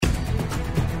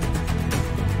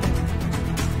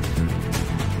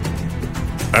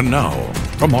And now,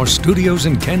 from our studios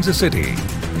in Kansas City,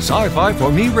 Sci-Fi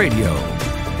for Me Radio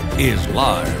is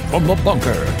live from the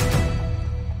bunker.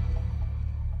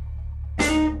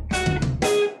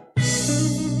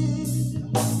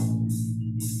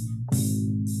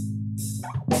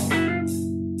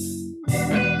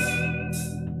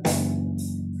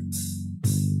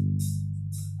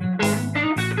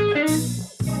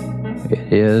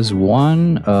 It is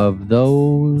one of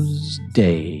those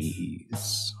days.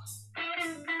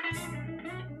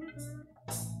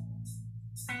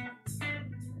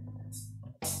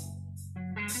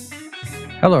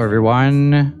 Hello,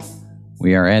 everyone.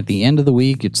 We are at the end of the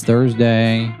week. It's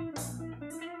Thursday.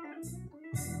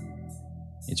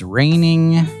 It's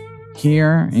raining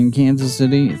here in Kansas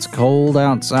City. It's cold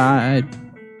outside.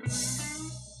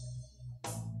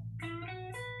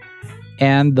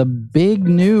 And the big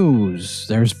news,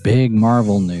 there's big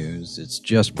Marvel news. It's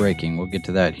just breaking. We'll get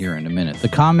to that here in a minute. The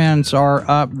comments are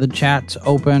up. The chat's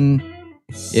open.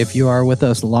 If you are with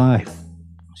us live,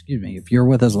 if you're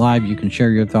with us live, you can share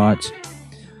your thoughts.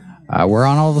 We're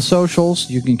on all the socials.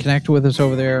 You can connect with us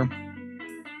over there.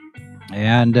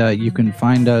 And you can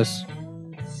find us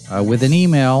with an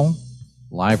email,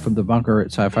 live from the bunker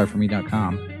at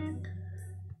sci-fi4me.com.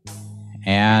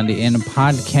 And in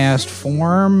podcast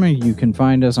form, you can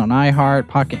find us on iHeart,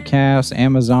 Pocket Cast,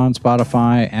 Amazon,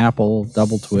 Spotify, Apple,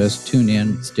 Double Twist,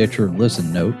 TuneIn, Stitcher,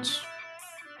 Listen Notes.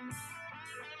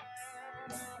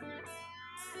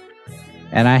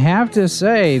 And I have to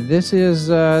say, this is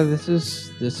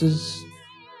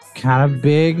kind of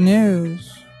big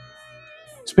news.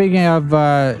 Speaking of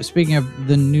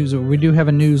the news, we do have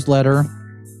a newsletter.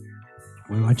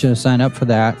 We want you to sign up for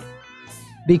that.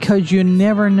 Because you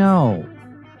never know.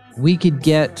 We could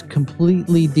get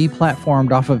completely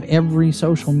deplatformed off of every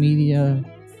social media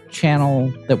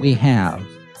channel that we have.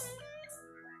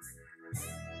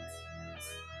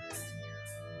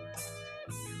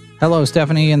 Hello,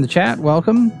 Stephanie in the chat.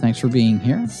 Welcome. Thanks for being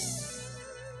here.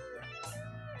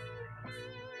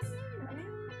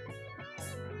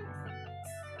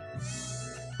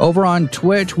 Over on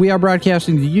Twitch, we are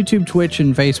broadcasting to YouTube, Twitch,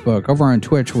 and Facebook. Over on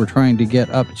Twitch, we're trying to get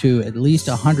up to at least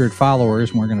 100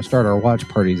 followers, and we're going to start our watch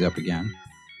parties up again.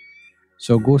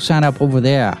 So go sign up over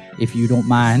there if you don't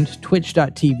mind.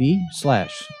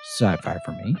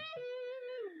 Twitch.tv/sci-fi4me.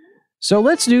 So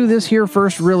let's do this here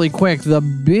first really quick. The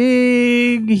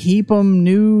big heapum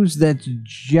news that's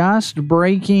just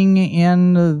breaking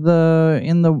in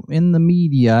the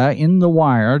media, in the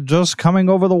wire, just coming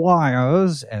over the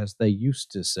wires, as they used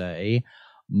to say.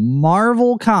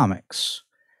 Marvel Comics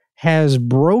has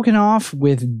broken off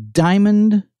with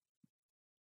Diamond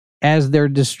as their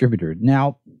distributor.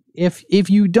 Now, if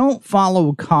you don't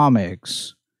follow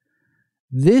comics,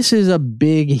 this is a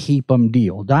big heapum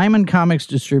deal. Diamond Comics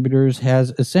Distributors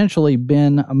has essentially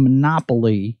been a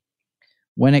monopoly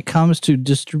when it comes to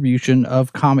distribution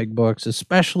of comic books,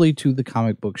 especially to the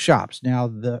comic book shops.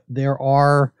 Now, there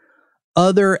are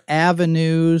other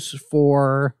avenues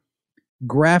for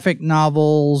graphic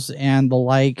novels and the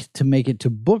like to make it to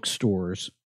bookstores.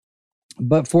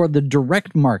 But for the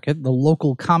direct market, the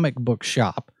local comic book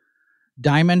shop,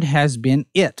 Diamond has been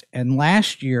it. And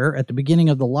last year, at the beginning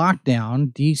of the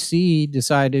lockdown, DC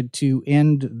decided to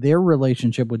end their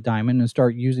relationship with Diamond and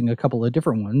start using a couple of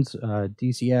different ones,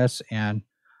 DCS and,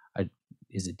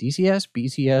 is it DCS,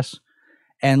 BCS,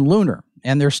 and Lunar.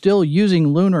 And they're still using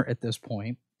Lunar at this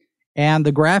point. And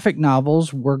the graphic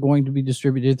novels were going to be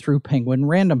distributed through Penguin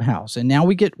Random House. And now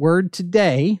we get word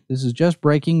today, this is just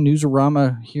breaking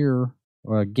Newsarama here,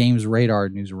 Games Radar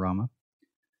Newsarama,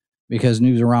 because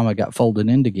Newsarama got folded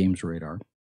into Games Radar.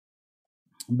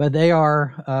 But they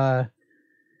are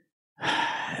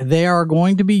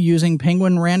going to be using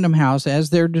Penguin Random House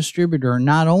as their distributor,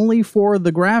 not only for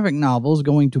the graphic novels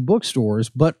going to bookstores,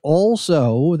 but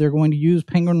also they're going to use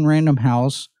Penguin Random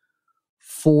House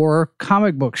for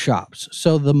comic book shops.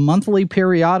 So the monthly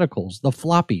periodicals, the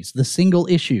floppies, the single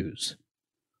issues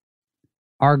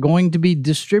are going to be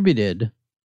distributed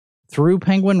through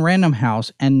Penguin Random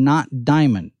House and not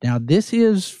Diamond. Now, this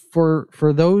is, for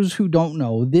those who don't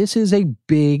know, this is a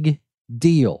big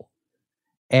deal.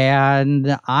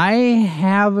 And I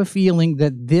have a feeling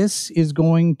that this is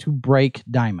going to break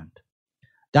Diamond.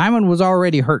 Diamond was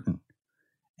already hurting.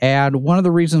 And one of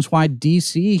the reasons why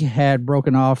DC had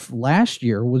broken off last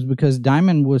year was because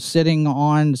Diamond was sitting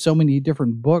on so many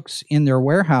different books in their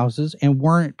warehouses and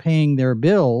weren't paying their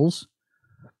bills.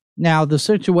 Now, the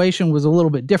situation was a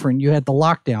little bit different. You had the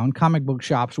lockdown. Comic book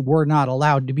shops were not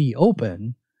allowed to be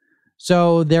open.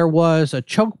 So there was a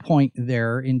choke point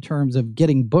there in terms of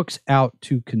getting books out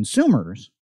to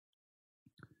consumers.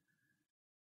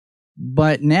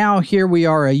 But now here we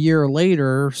are a year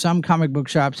later, some comic book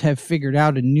shops have figured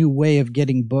out a new way of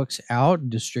getting books out,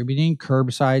 distributing,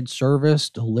 curbside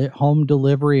service, home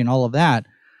delivery, and all of that.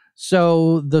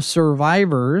 So the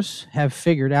survivors have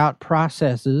figured out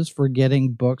processes for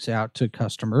getting books out to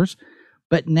customers.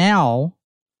 But now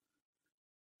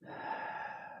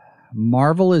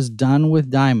Marvel is done with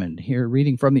Diamond. Here,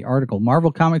 reading from the article, Marvel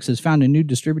Comics has found a new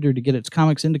distributor to get its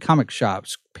comics into comic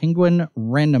shops, Penguin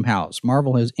Random House.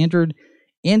 Marvel has entered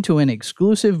into an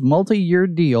exclusive multi-year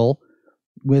deal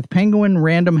with Penguin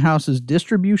Random House's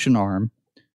distribution arm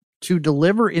to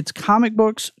deliver its comic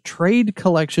books, trade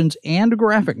collections, and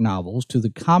graphic novels to the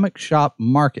comic shop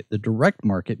market, the direct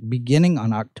market, beginning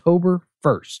on October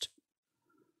 1st.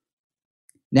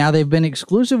 Now, they've been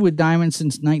exclusive with Diamond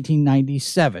since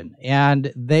 1997,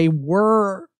 and they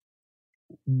were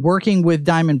working with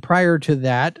Diamond prior to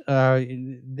that.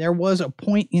 There was a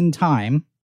point in time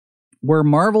where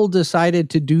Marvel decided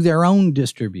to do their own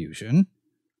distribution,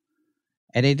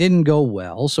 and it didn't go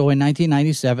well. So in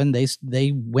 1997,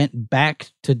 they went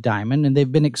back to Diamond, and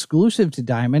they've been exclusive to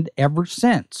Diamond ever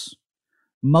since.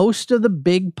 Most of the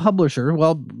big publishers,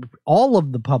 well, all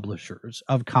of the publishers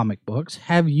of comic books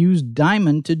have used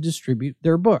Diamond to distribute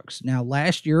their books. Now,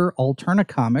 last year, Alterna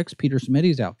Comics, Peter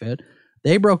Smittie's outfit,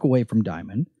 they broke away from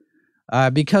Diamond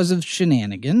because of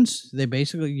shenanigans. They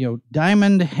basically,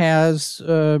 Diamond has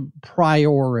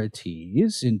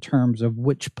priorities in terms of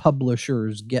which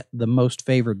publishers get the most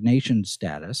favored nation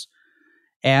status.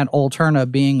 And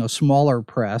Alterna, being a smaller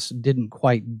press, didn't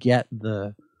quite get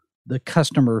the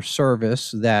customer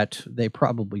service that they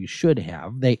probably should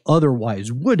have. They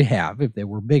otherwise would have if they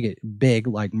were big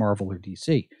like Marvel or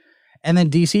DC. And then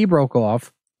DC broke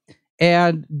off,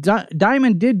 and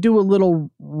Diamond did do a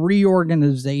little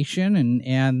reorganization,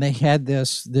 and they had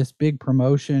this big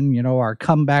promotion. Our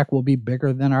comeback will be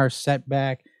bigger than our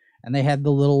setback, and they had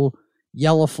the little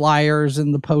yellow flyers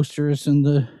and the posters and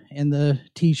the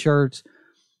t-shirts.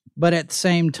 But at the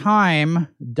same time,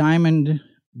 Diamond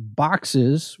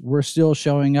boxes were still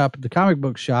showing up at the comic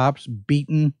book shops,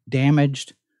 beaten,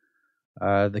 damaged.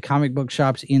 The comic book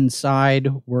shops inside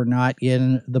were not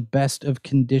in the best of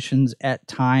conditions at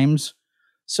times.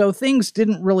 So things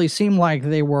didn't really seem like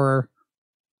they were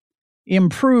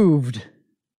improved,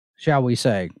 shall we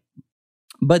say.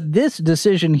 But this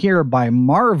decision here by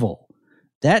Marvel,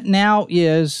 that now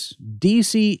is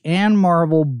DC and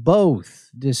Marvel both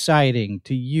deciding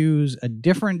to use a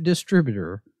different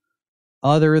distributor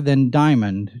other than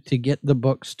Diamond to get the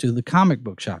books to the comic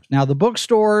book shops. Now, the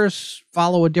bookstores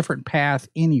follow a different path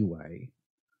anyway,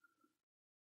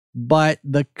 but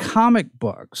the comic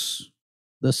books,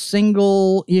 the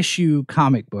single issue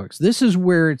comic books, this is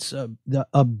where it's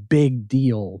a big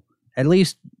deal, at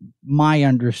least my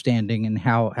understanding and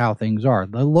how things are.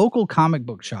 The local comic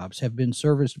book shops have been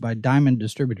serviced by Diamond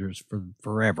distributors for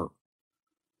forever.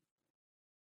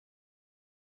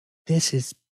 This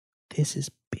is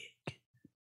big.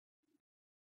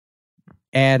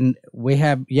 And we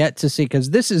have yet to see, because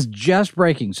this is just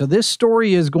breaking. So this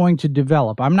story is going to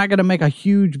develop. I'm not going to make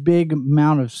a big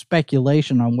amount of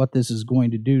speculation on what this is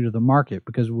going to do to the market,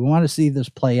 because we want to see this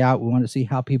play out. We want to see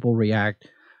how people react.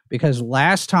 Because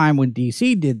last time when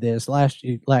DC did this,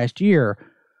 last year,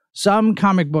 some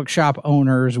comic book shop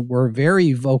owners were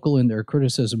very vocal in their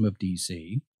criticism of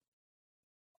DC.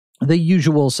 The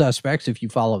usual suspects, if you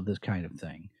follow this kind of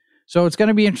thing. So it's going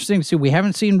to be interesting to see. We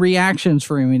haven't seen reactions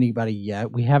from anybody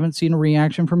yet. We haven't seen a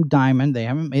reaction from Diamond. They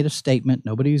haven't made a statement.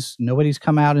 Nobody's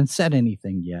come out and said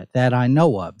anything yet that I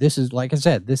know of. This is, like I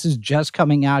said, this is just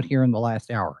coming out here in the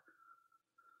last hour.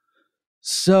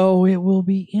 So it will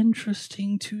be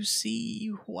interesting to see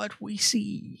what we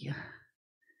see.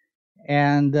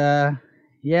 And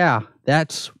yeah,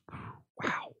 that's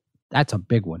a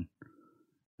big one.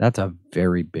 That's a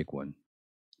very big one.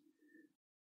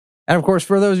 And of course,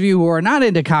 for those of you who are not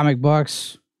into comic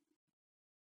books,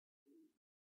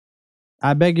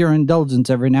 I beg your indulgence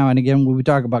every now and again when we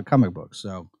talk about comic books.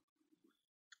 So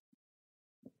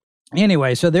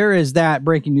anyway, so there is that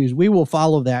breaking news. We will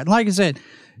follow that. And like I said,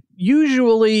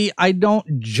 usually I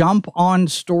don't jump on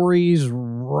stories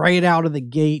right out of the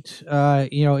gate.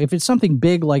 If it's something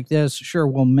big like this, sure,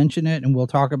 we'll mention it and we'll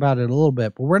talk about it a little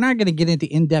bit. But we're not going to get into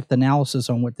in-depth analysis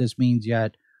on what this means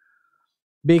yet,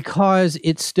 because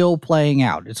it's still playing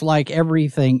out. It's like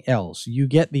everything else. You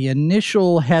get the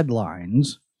initial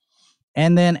headlines,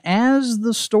 and then as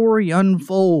the story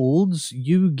unfolds,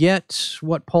 you get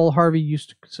what Paul Harvey used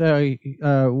to say,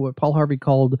 what Paul Harvey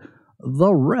called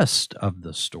the rest of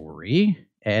the story.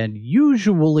 And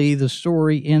usually the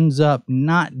story ends up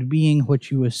not being what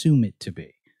you assume it to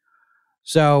be.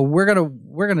 So we're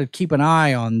gonna keep an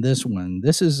eye on this one.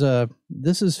 This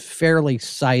is fairly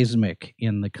seismic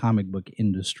in the comic book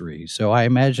industry. So I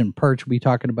imagine Perch will be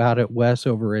talking about it. Wes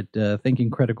over at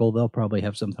Thinking Critical, they'll probably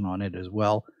have something on it as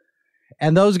well.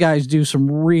 And those guys do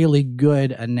some really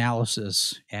good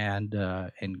analysis and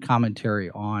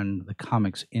commentary on the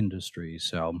comics industry.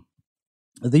 So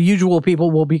the usual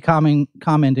people will be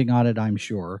commenting on it, I'm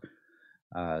sure.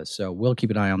 So we'll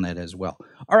keep an eye on that as well.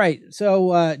 All right.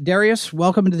 So, Darius,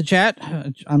 welcome to the chat.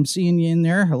 I'm seeing you in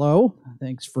there. Hello.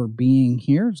 Thanks for being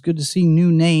here. It's good to see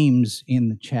new names in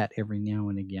the chat every now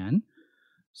and again.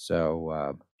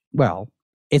 So, well,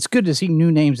 it's good to see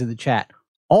new names in the chat.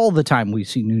 All the time we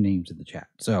see new names in the chat.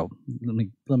 So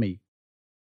let me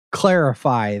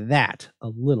clarify that a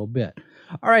little bit.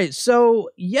 All right. So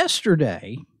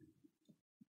yesterday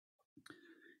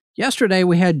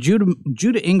we had Judah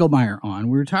Engelmeyer on.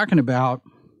 We were talking about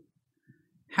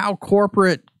how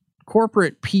corporate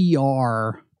PR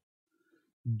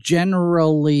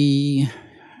generally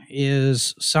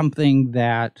is something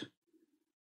that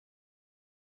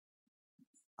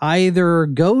either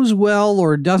goes well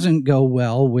or doesn't go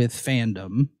well with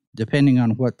fandom, depending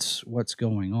on what's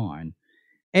going on.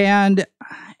 And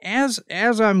as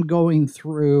I'm going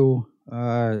through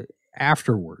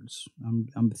afterwards,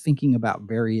 I'm thinking about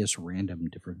various random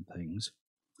different things.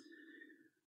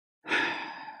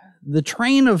 The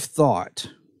train of thought.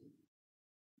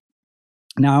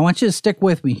 Now, I want you to stick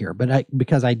with me here,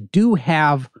 because I do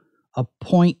have a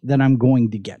point that I'm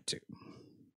going to get to.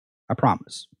 I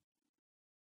promise.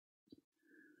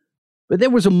 But there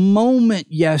was a moment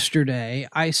yesterday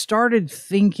I started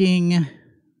thinking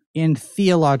in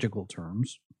theological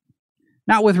terms.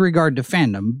 Not with regard to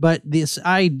fandom, but this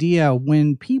idea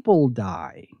when people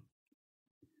die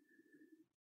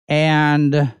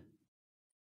and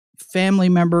family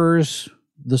members,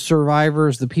 the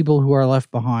survivors, the people who are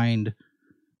left behind,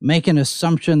 make an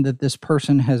assumption that this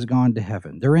person has gone to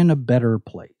heaven. They're in a better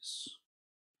place.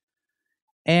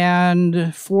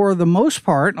 And for the most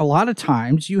part, a lot of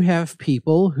times you have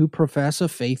people who profess a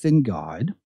faith in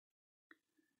God.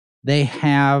 They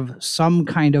have some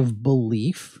kind of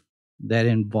belief that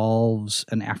involves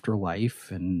an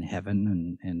afterlife and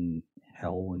heaven and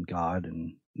hell and God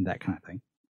and that kind of thing.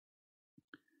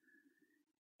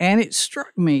 And it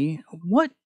struck me,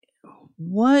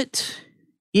 what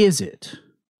is it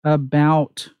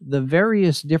about the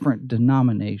various different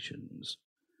denominations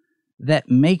that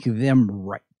make them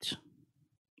right?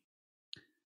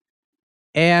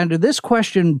 And this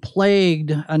question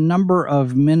plagued a number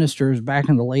of ministers back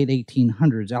in the late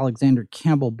 1800s, Alexander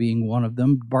Campbell being one of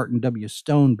them, Barton W.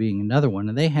 Stone being another one.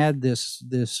 And they had this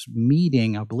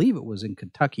meeting, I believe it was in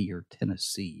Kentucky or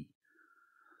Tennessee.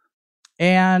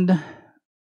 And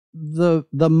the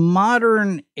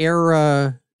modern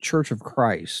era Church of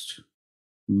Christ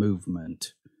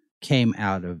movement came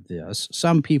out of this.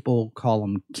 Some people call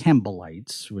them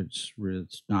Campbellites, which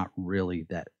is not really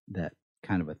that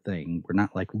kind of a thing. We're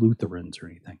not like Lutherans or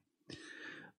anything.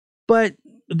 But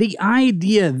the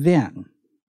idea then,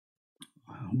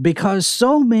 because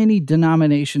so many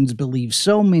denominations believe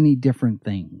so many different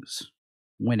things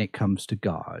when it comes to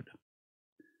God,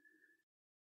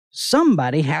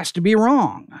 somebody has to be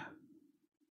wrong.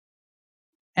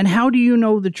 And how do you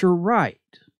know that you're right?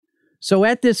 So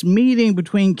at this meeting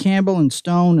between Campbell and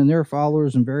Stone and their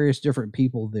followers and various different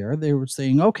people there, they were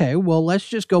saying, okay, well, let's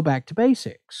just go back to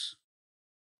basics.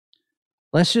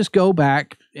 Let's just go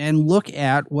back and look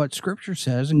at what Scripture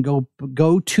says and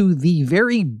go to the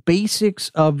very basics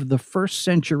of the first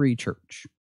century church.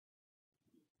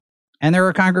 And there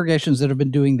are congregations that have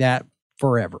been doing that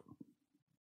forever.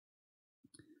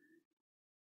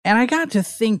 And I got to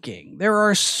thinking, there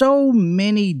are so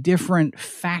many different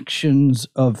factions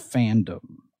of fandom.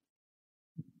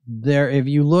 If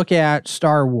you look at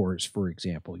Star Wars, for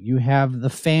example, you have the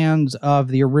fans of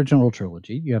the original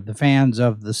trilogy, you have the fans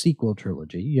of the sequel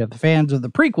trilogy, you have the fans of the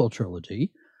prequel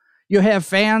trilogy, you have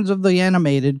fans of the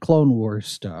animated Clone Wars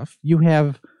stuff, you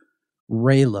have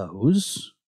Reylos,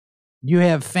 you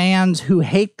have fans who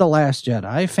hate The Last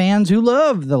Jedi, fans who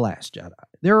love The Last Jedi.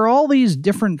 There are all these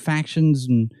different factions,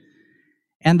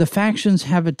 and the factions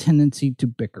have a tendency to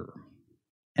bicker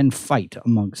and fight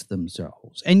amongst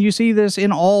themselves. And you see this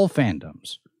in all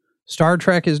fandoms. Star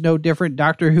Trek is no different.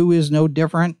 Doctor Who is no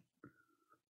different.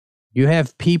 You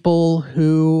have people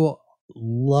who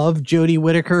love Jodie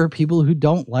Whittaker, people who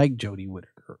don't like Jodie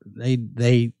Whittaker.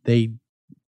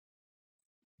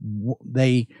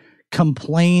 They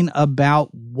complain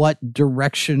about what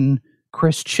direction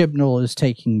Chris Chibnall is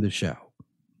taking the show.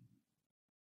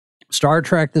 Star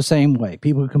Trek the same way.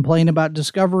 People complain about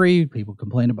Discovery. People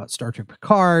complain about Star Trek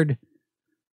Picard.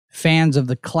 fans of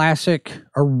the classic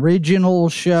original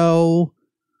show.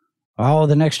 Oh,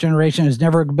 the next generation has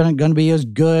never been going to be as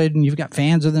good. And you've got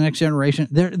fans of the next generation.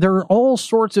 There are all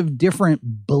sorts of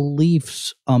different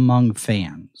beliefs among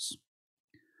fans.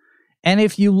 And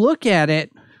if you look at it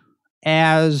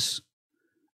as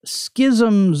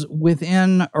schisms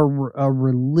within a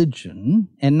religion,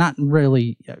 and not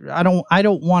really, I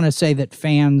don't want to say that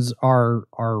fans are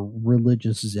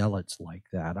religious zealots like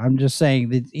that. I'm just saying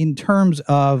that in terms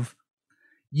of,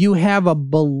 you have a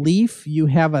belief, you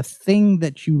have a thing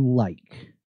that you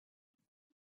like.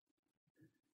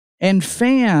 And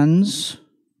fans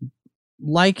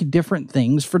like different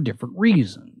things for different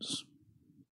reasons.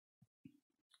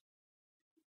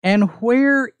 And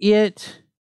where it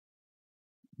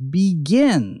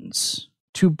begins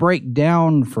to break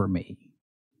down for me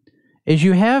is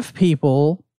you have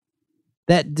people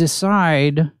that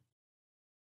decide,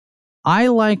 I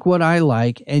like what I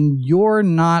like, and you're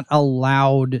not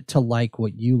allowed to like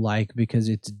what you like because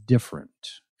it's different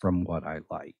from what I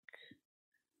like.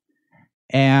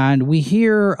 And we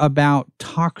hear about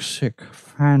toxic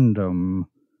fandom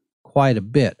quite a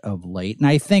bit of late. And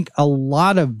I think a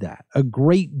lot of that, a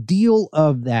great deal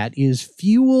of that, is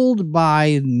fueled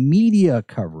by media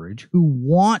coverage who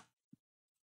want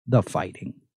the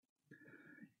fighting.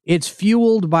 It's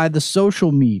fueled by the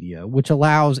social media, which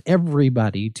allows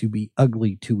everybody to be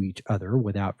ugly to each other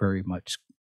without very much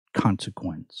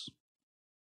consequence.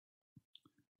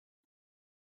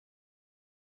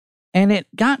 And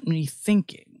it got me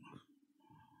thinking,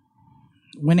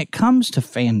 when it comes to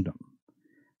fandom,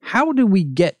 how do we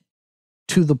get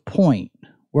to the point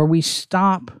where we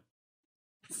stop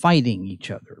fighting each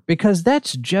other? Because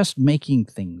that's just making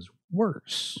things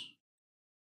worse.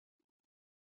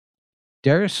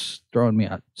 Darius throwing me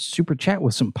a super chat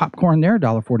with some popcorn there,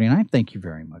 $1.49. Thank you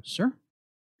very much, sir.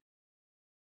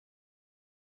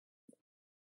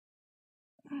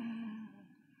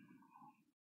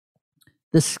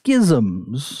 The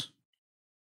schisms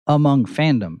among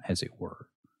fandom, as it were,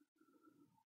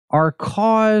 are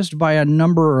caused by a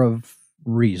number of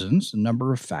reasons, a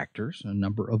number of factors, a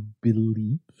number of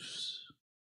beliefs.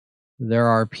 There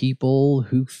are people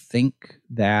who think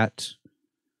that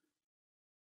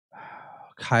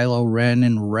Kylo Ren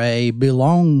and Rey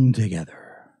belong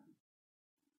together.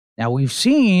 Now, we've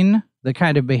seen the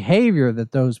kind of behavior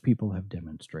that those people have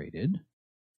demonstrated.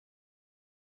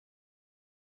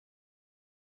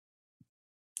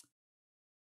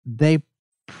 They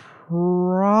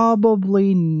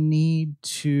probably need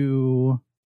to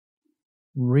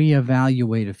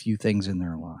reevaluate a few things in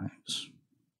their lives,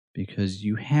 because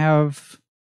you have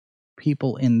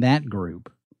people in that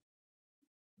group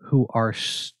who are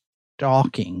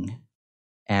stalking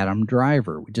Adam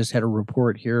Driver. We just had a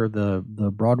report here,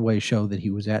 the Broadway show that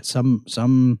he was at.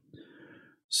 Some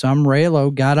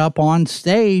Reylo got up on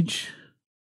stage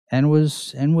and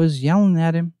was yelling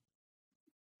at him.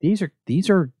 These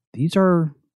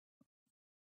are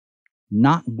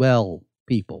not well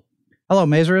people. Hello,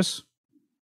 Mazarus.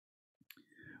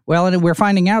 Well, and we're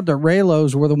finding out that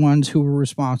Reylos were the ones who were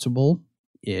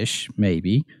responsible-ish,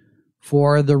 maybe,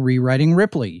 for the Rewriting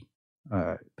Ripley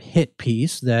hit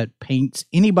piece that paints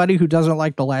anybody who doesn't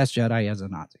like The Last Jedi as a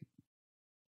Nazi.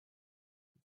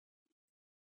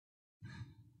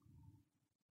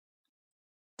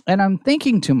 And I'm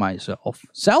thinking to myself,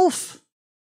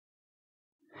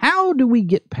 how do we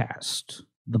get past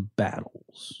the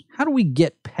battles? How do we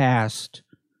get past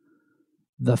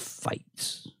the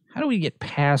fights? How do we get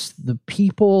past the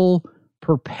people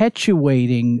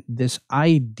perpetuating this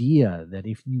idea that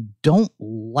if you don't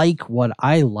like what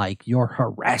I like, you're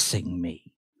harassing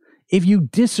me? If you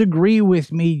disagree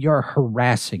with me, you're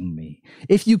harassing me.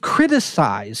 If you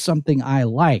criticize something I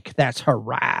like, that's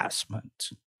harassment.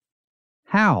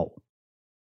 How?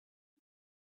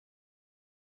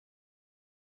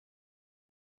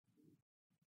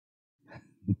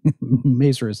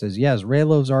 Mazur says, yes,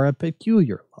 Reylos are a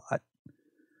peculiar lot.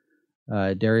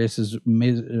 Darius says,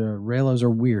 Reylos are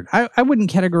weird. I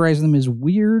wouldn't categorize them as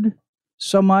weird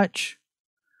so much.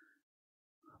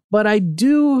 But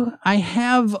I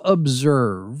have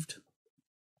observed,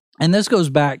 and this goes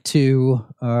back to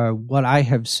what I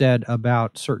have said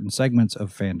about certain segments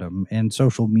of fandom and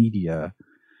social media,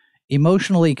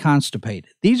 emotionally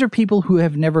constipated. These are people who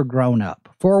have never grown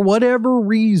up for whatever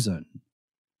reason.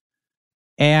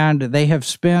 And they have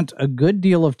spent a good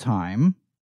deal of time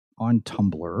on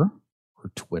Tumblr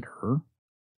or Twitter.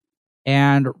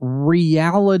 And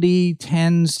reality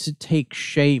tends to take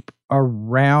shape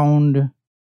around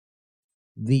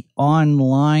the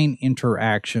online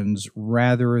interactions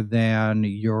rather than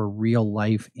your real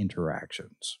life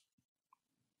interactions.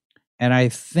 And I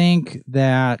think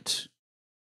that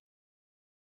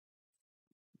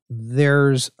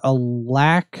there's a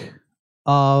lack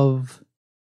of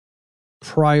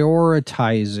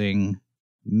prioritizing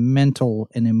mental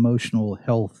and emotional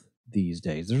health these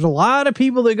days. There's a lot of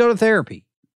people that go to therapy.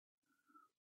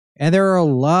 And there are a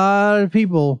lot of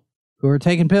people who are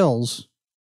taking pills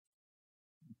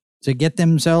to get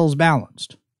themselves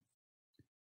balanced.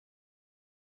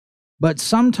 But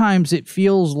sometimes it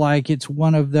feels like it's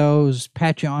one of those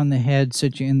pat you on the head,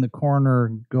 sit you in the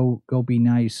corner, go be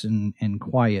nice and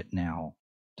quiet now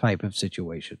type of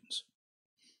situations.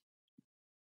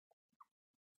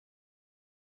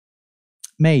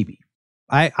 Maybe.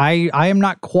 I am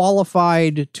not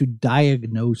qualified to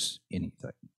diagnose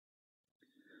anything.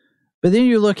 But then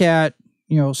you look at,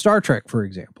 Star Trek, for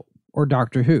example, or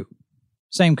Doctor Who.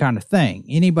 Same kind of thing.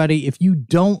 Anybody, if you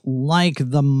don't like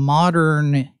the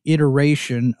modern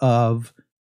iteration of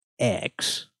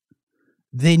X,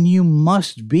 then you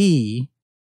must be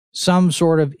some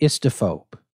sort of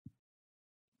istophobe.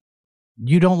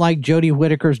 You don't like Jodie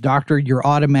Whittaker's Doctor, you're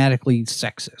automatically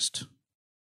sexist.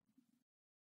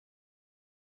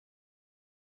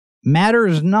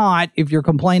 Matters not if you're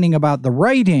complaining about the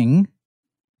writing.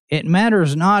 It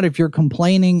matters not if you're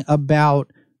complaining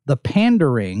about the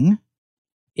pandering.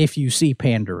 If you see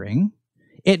pandering,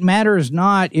 it matters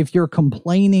not if you're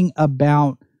complaining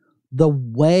about the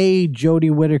way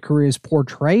Jodie Whittaker is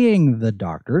portraying the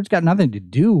Doctor. It's got nothing to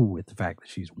do with the fact that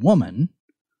she's a woman.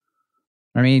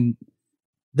 I mean,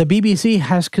 the BBC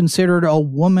has considered a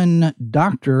woman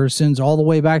doctor since all the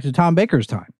way back to Tom Baker's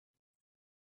time.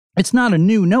 It's not a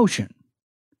new notion.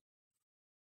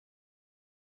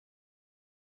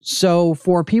 So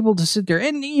for people to sit there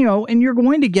and you're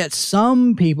going to get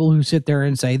some people who sit there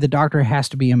and say the Doctor has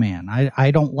to be a man.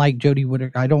 I don't like Jodie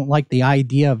Whittaker. I don't like the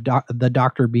idea of the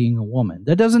Doctor being a woman.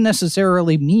 That doesn't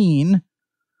necessarily mean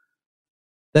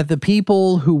that the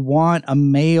people who want a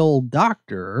male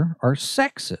doctor are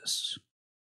sexist.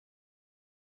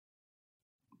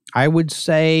 I would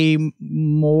say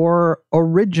more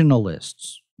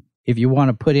originalists, if you want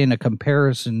to put in a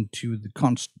comparison to the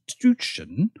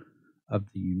Constitution of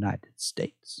the United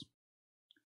States.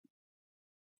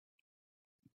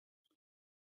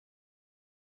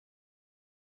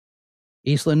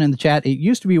 Eastland in the chat, it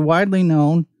used to be widely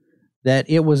known that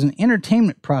it was an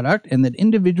entertainment product and that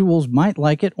individuals might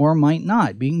like it or might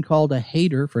not. Being called a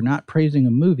hater for not praising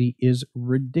a movie is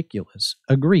ridiculous.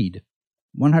 Agreed.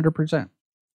 100%.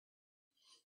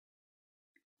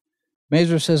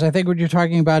 Mazer says, I think what you're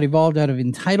talking about evolved out of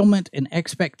entitlement and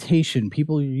expectation.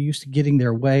 People are used to getting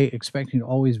their way, expecting to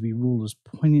always be ruled as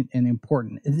poignant and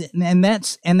important. And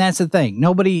that's the thing.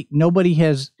 Nobody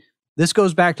has, this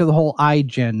goes back to the whole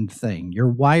iGen thing. You're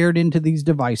wired into these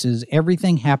devices.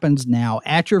 Everything happens now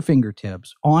at your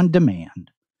fingertips on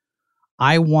demand.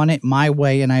 I want it my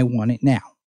way and I want it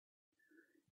now.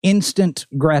 Instant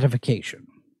gratification.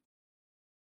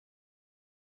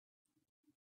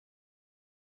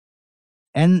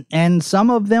 And some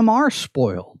of them are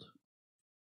spoiled.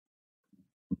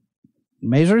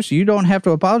 Mazers, you don't have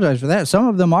to apologize for that. Some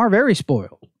of them are very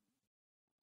spoiled.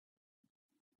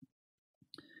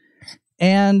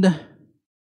 And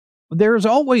there's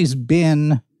always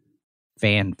been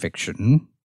fan fiction,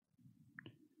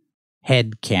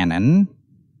 headcanon,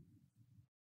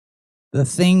 the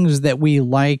things that we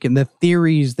like and the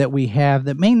theories that we have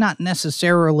that may not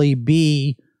necessarily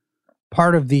be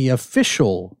part of the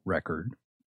official record.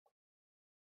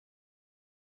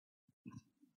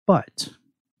 But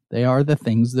they are the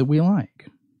things that we like.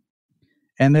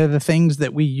 And they're the things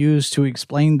that we use to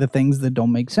explain the things that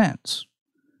don't make sense.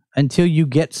 Until you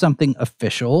get something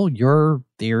official, your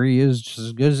theory is just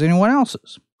as good as anyone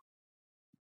else's.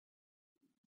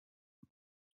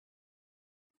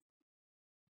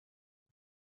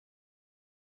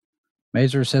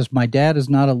 Mazer says, my dad is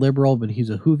not a liberal, but he's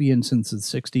a Whovian since the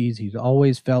 60s. He's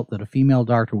always felt that a female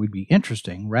doctor would be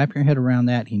interesting. Wrap your head around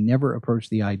that. He never approached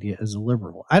the idea as a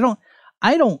liberal. I don't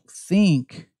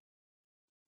think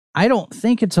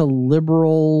it's a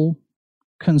liberal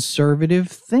conservative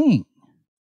thing.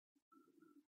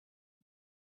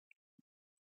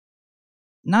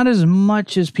 Not as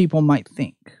much as people might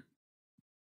think.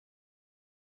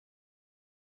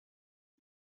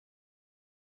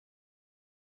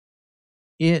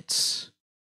 It's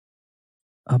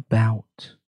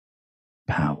about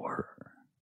power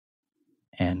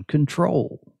and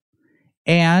control.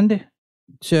 And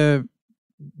to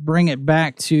bring it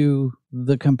back to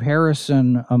the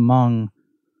comparison among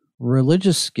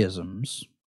religious schisms,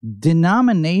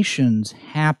 denominations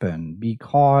happen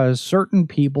because certain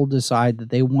people decide that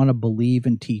they want to believe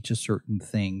and teach a certain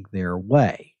thing their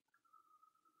way.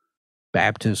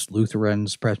 Baptists,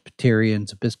 Lutherans,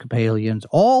 Presbyterians, Episcopalians,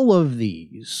 all of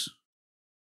these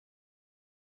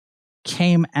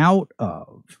came out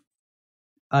of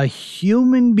a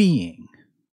human being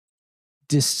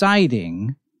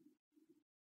deciding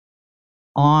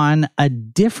on a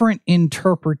different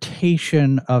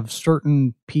interpretation of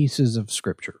certain pieces of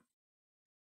Scripture.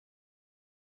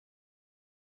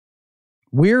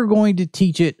 We're going to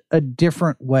teach it a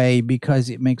different way because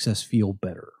it makes us feel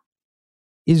better,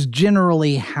 is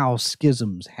generally how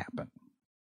schisms happen.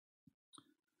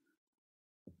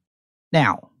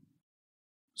 Now,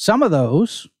 some of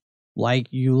those, like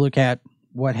you look at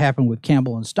what happened with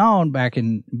Campbell and Stone back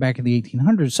in the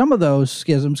 1800s, some of those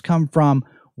schisms come from,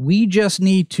 we just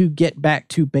need to get back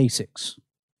to basics.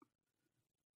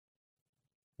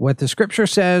 What the Scripture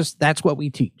says, that's what we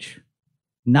teach.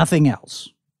 Nothing else.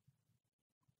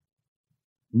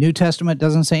 New Testament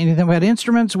doesn't say anything about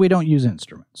instruments. We don't use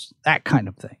instruments. That kind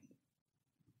of thing.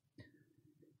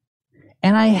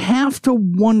 And I have to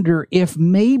wonder if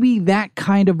maybe that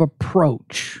kind of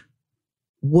approach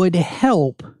would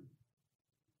help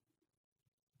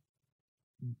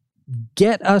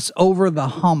get us over the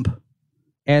hump,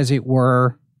 as it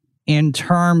were, in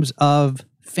terms of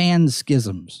fan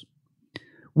schisms.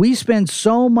 We spend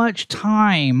so much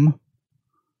time,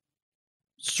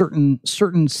 certain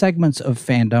segments of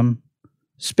fandom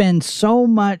spend so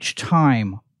much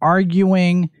time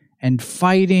arguing and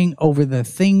fighting over the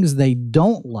things they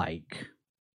don't like.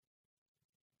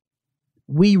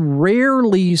 We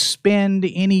rarely spend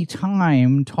any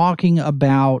time talking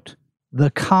about the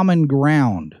common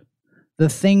ground, the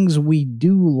things we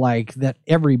do like that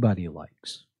everybody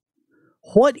likes.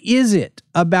 What is it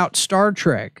about Star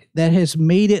Trek that has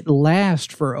made it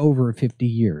last for over 50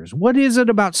 years? What is it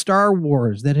about Star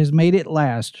Wars that has made it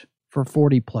last for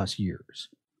 40 plus years?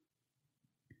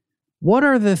 What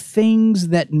are the things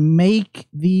that make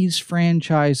these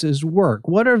franchises work?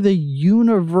 What are the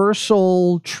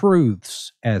universal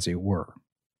truths, as it were?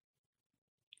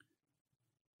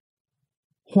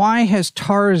 Why has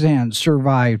Tarzan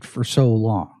survived for so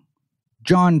long?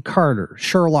 John Carter,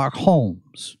 Sherlock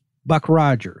Holmes, Buck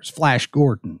Rogers, Flash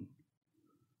Gordon,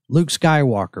 Luke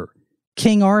Skywalker,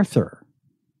 King Arthur,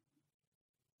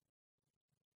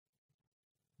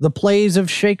 the plays of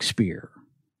Shakespeare.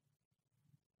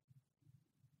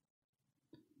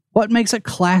 What makes a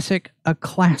classic a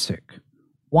classic?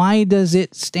 Why does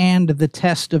it stand the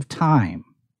test of time?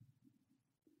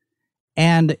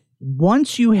 And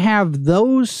once you have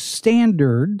those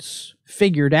standards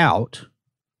figured out,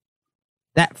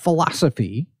 that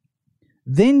philosophy,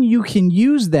 then you can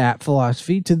use that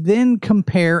philosophy to then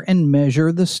compare and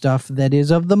measure the stuff that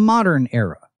is of the modern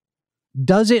era.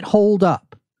 Does it hold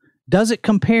up? Does it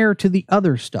compare to the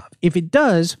other stuff? If it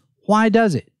does, why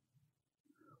does it?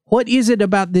 What is it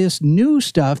about this new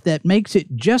stuff that makes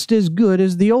it just as good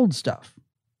as the old stuff?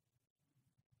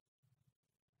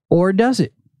 Or does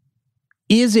it?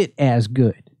 Is it as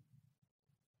good?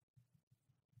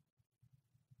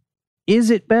 Is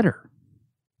it better?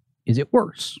 Is it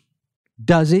worse?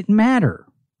 Does it matter?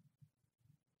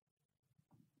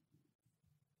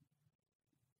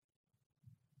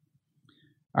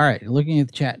 All right, looking at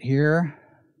the chat here.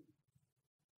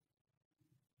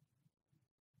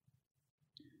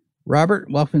 Robert,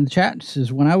 welcome to the chat.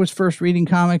 Says, when I was first reading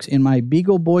comics in my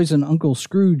Beagle Boys and Uncle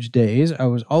Scrooge days, I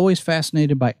was always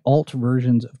fascinated by alt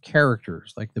versions of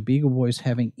characters, like the Beagle Boys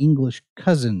having English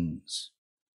cousins.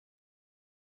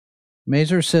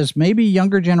 Mazer says, maybe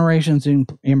younger generations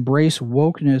embrace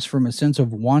wokeness from a sense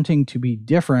of wanting to be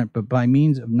different, but by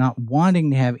means of not wanting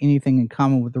to have anything in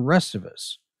common with the rest of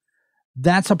us.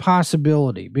 That's a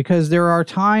possibility, because there are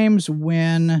times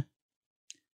when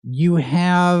you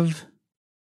have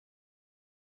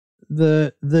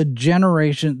the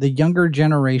younger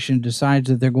generation decides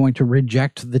that they're going to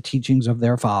reject the teachings of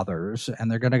their fathers,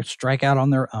 and they're going to strike out on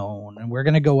their own, and we're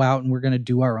going to go out and we're going to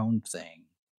do our own thing.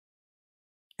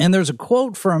 And there's a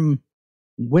quote from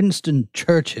Winston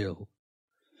Churchill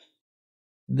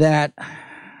that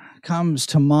comes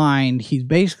to mind. He's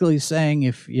basically saying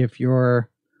if you're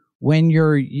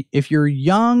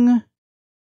young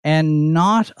and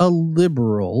not a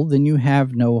liberal, then you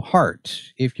have no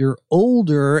heart. If you're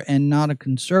older and not a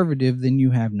conservative, then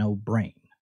you have no brain.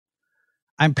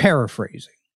 I'm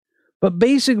paraphrasing. But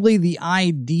basically the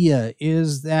idea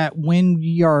is that when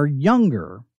you are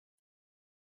younger,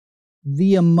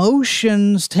 the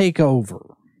emotions take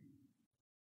over.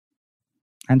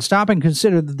 And stop and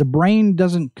consider that the brain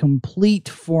doesn't complete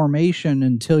formation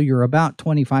until you're about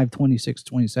 25, 26,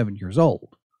 27 years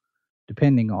old,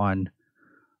 depending on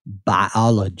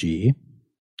biology.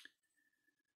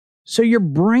 So your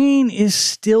brain is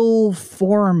still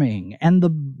forming, and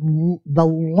the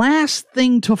last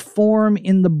thing to form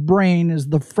in the brain is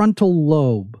the frontal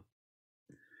lobe.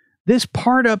 This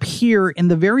part up here in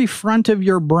the very front of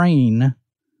your brain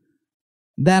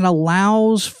that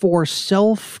allows for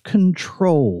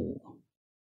self-control.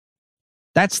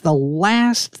 That's the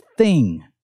last thing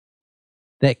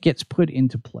that gets put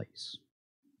into place.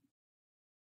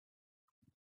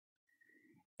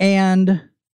 And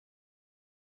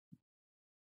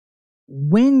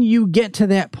when you get to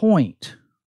that point,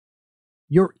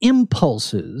 your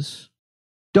impulses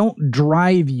don't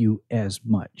drive you as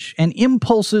much. And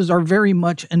impulses are very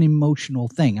much an emotional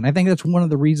thing. And I think that's one of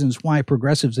the reasons why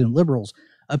progressives and liberals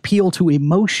appeal to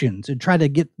emotions and try to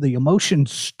get the emotions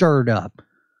stirred up.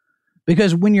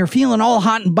 Because when you're feeling all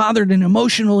hot and bothered and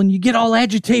emotional and you get all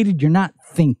agitated, you're not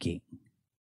thinking.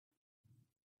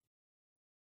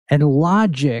 And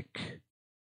logic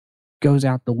goes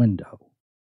out the window.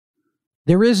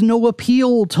 There is no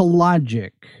appeal to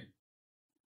logic.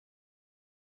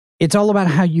 It's all about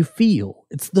how you feel.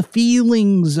 It's the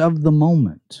feelings of the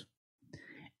moment.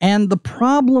 And the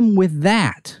problem with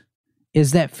that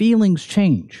is that feelings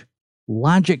change.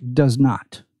 Logic does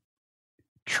not.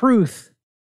 Truth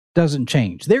doesn't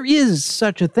change. There is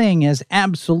such a thing as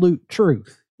absolute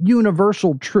truth,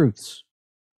 universal truths.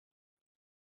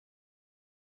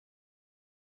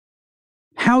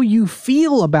 How you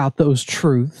feel about those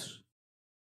truths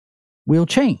will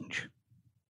change.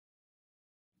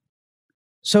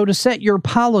 So to set your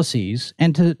policies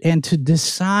and to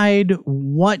decide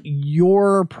what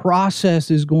your process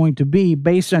is going to be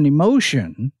based on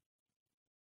emotion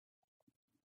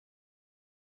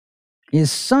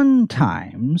is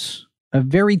sometimes a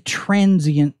very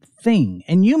transient thing.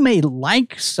 And you may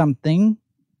like something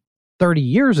 30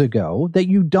 years ago that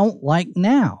you don't like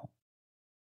now.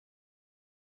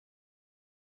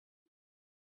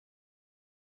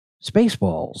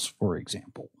 Spaceballs, for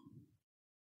example,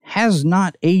 has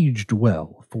not aged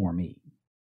well for me.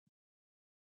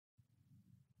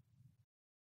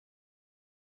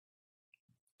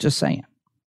 Just saying.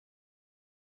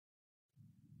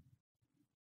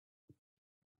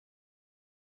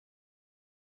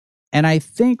 And I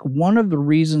think one of the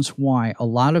reasons why a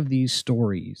lot of these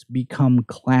stories become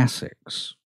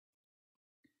classics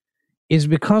is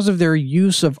because of their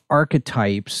use of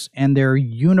archetypes and their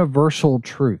universal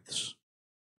truths.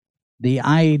 The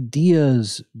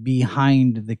ideas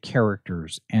behind the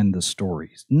characters and the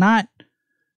stories. Not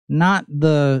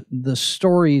the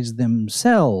stories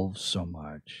themselves so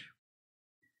much.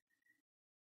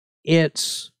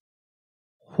 It's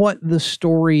what the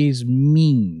stories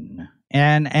mean.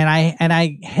 And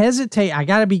I hesitate, I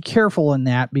gotta be careful in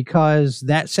that because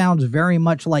that sounds very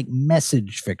much like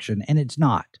message fiction, and it's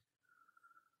not.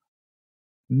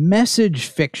 Message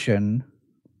fiction,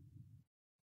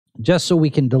 just so we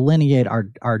can delineate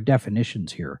our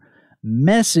definitions here,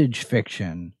 message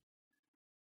fiction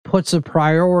puts a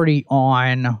priority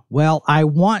on, well, I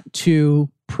want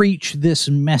to preach this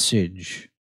message.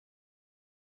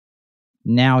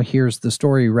 Now here's the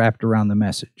story wrapped around the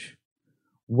message.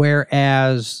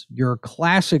 Whereas your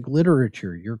classic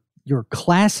literature, your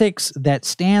classics that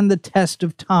stand the test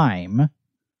of time,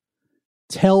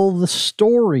 tell the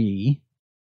story.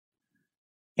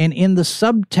 And in the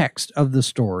subtext of the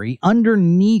story,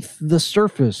 underneath the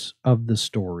surface of the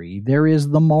story, there is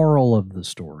the moral of the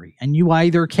story. And you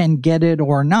either can get it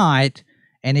or not,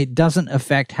 and it doesn't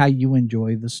affect how you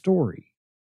enjoy the story.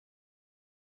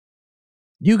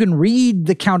 You can read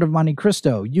The Count of Monte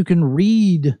Cristo. You can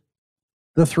read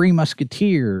The Three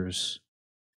Musketeers.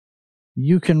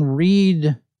 You can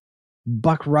read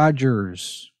Buck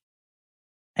Rogers.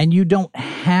 And you don't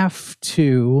have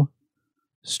to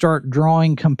start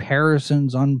drawing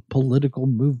comparisons on political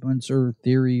movements or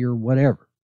theory or whatever.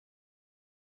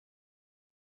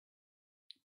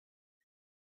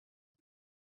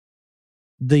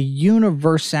 The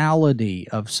universality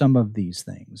of some of these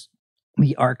things,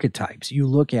 the archetypes, you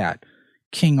look at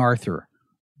King Arthur,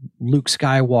 Luke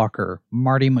Skywalker,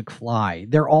 Marty McFly,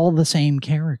 they're all the same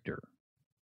character.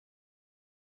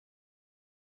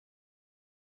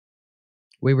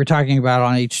 We were talking about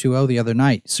on H2O the other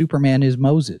night, Superman is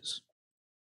Moses.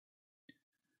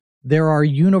 There are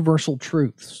universal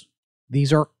truths.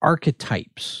 These are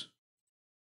archetypes.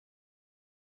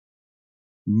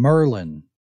 Merlin,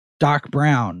 Doc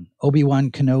Brown, Obi-Wan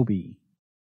Kenobi.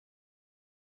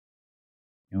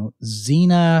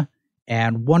 Xena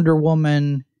and Wonder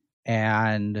Woman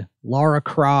and Lara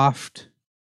Croft.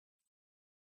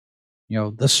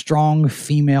 The strong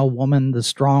female woman, the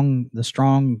strong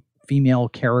female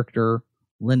character,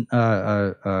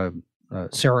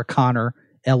 Sarah Connor,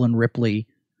 Ellen Ripley,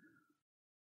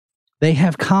 they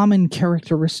have common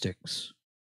characteristics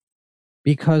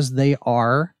because they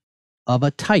are of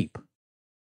a type.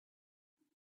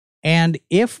 And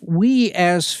if we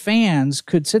as fans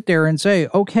could sit there and say,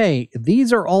 okay,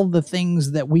 these are all the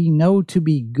things that we know to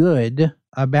be good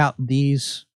about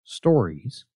these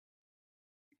stories,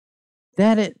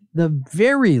 that at the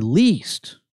very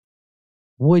least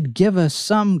would give us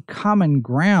some common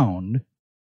ground,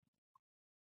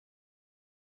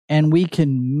 and we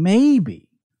can maybe,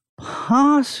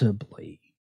 possibly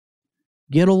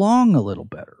get along a little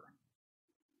better.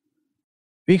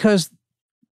 Because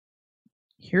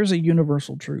here's a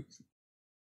universal truth.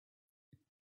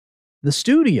 The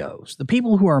studios, the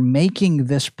people who are making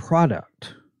this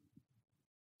product,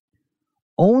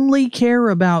 only care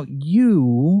about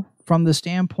you from the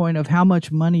standpoint of how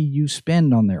much money you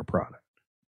spend on their product.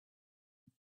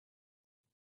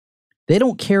 They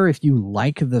don't care if you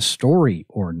like the story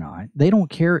or not. They don't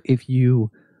care if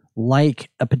you like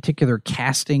a particular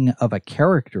casting of a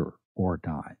character or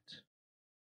not.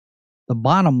 The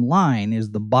bottom line is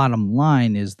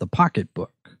the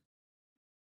pocketbook.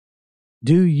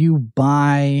 Do you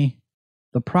buy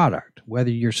the product?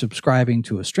 Whether you're subscribing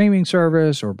to a streaming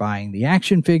service or buying the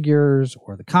action figures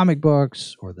or the comic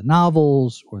books or the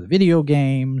novels or the video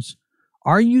games,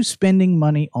 are you spending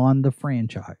money on the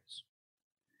franchise?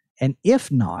 And if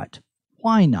not,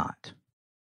 why not?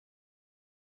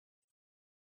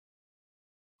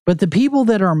 But the people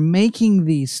that are making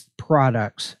these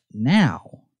products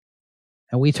now,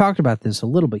 and we talked about this a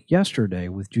little bit yesterday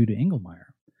with Judah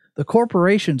Engelmeyer, the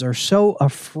corporations are so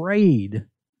afraid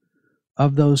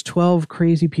of those 12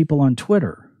 crazy people on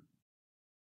Twitter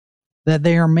that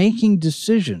they are making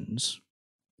decisions,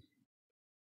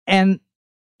 and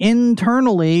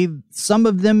internally, some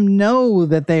of them know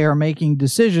that they are making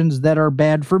decisions that are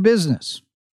bad for business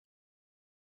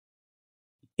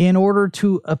in order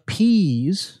to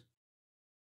appease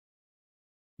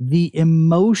the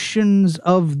emotions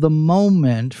of the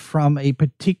moment from a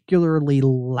particularly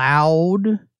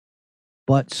loud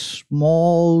but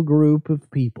small group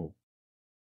of people.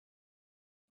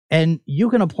 And you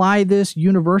can apply this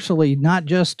universally, not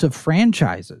just to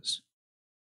franchises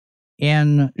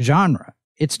in genre.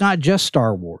 It's not just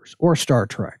Star Wars or Star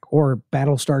Trek or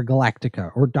Battlestar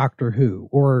Galactica or Doctor Who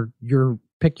or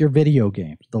pick your video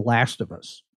games, The Last of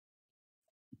Us.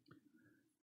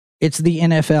 It's the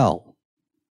NFL.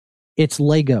 It's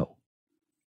Lego.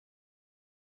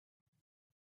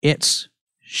 It's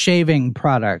shaving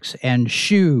products and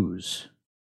shoes.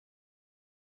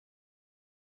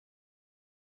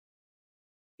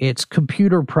 It's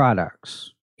computer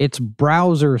products. It's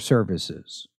browser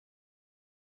services.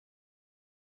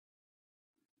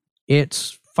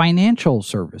 It's financial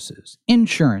services,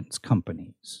 insurance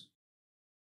companies.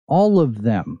 All of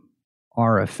them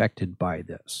are affected by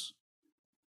this.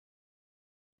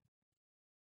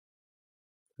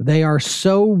 They are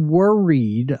so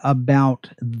worried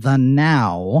about the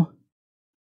now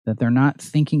that they're not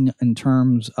thinking in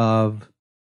terms of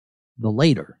the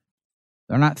later.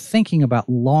 They're not thinking about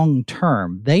long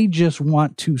term. They just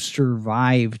want to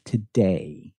survive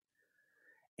today.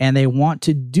 And they want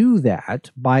to do that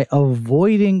by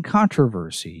avoiding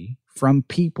controversy from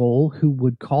people who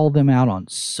would call them out on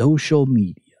social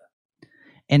media.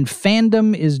 And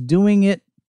fandom is doing it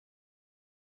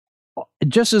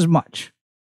just as much.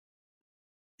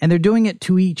 And they're doing it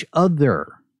to each other,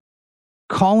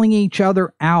 calling each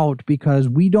other out because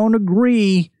we don't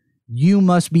agree, you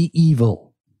must be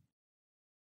evil.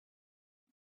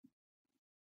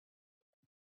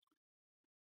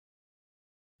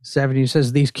 Savage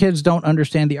says these kids don't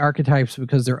understand the archetypes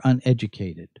because they're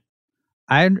uneducated.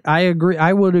 I agree.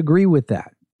 I would agree with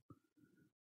that.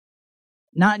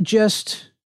 Not just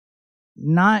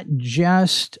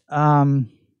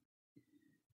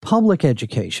public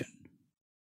education,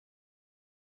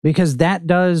 because that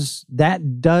does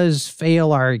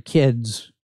fail our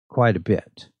kids quite a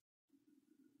bit.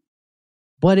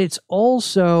 But it's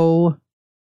also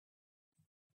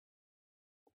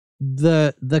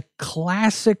the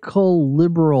classical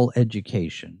liberal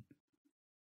education.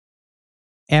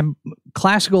 And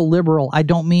classical liberal, I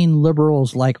don't mean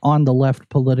liberals like on the left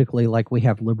politically like we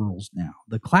have liberals now.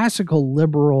 The classical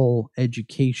liberal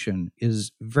education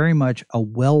is very much a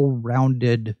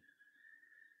well-rounded,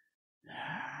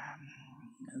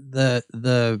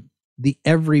 the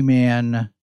everyman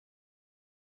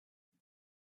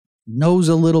knows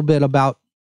a little bit about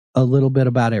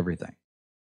everything.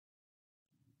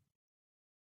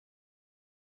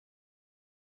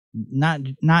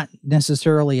 Not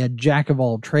necessarily a jack of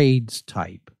all trades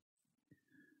type,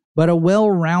 But a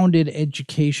well-rounded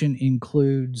education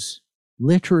includes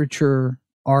literature,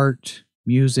 art,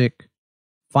 music,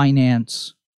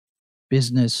 finance,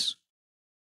 business,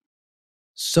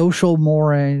 social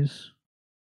mores,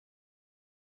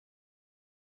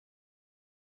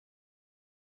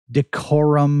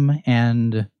 decorum,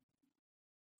 and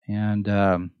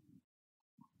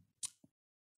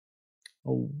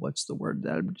what's the word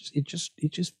that it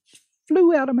just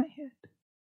flew out of my head?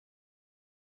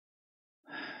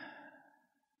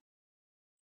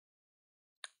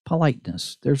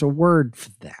 Politeness. There's a word for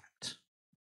that.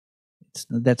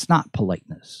 That's not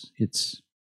politeness. It's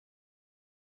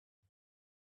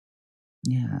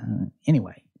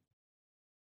anyway.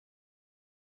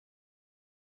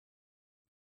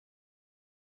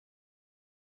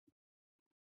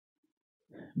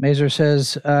 Mazer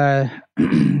says,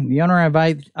 the owner of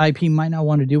IP might not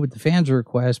want to do what the fans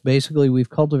request. Basically, we've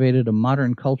cultivated a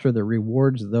modern culture that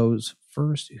rewards those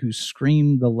first who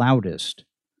scream the loudest.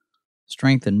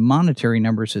 Strength in monetary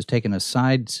numbers has taken a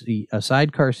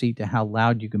sidecar seat to how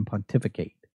loud you can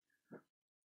pontificate.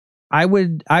 I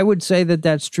would say that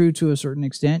that's true to a certain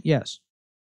extent, yes.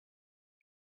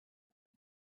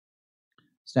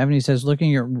 Stephanie says,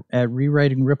 looking at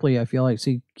rewriting Ripley, I feel like I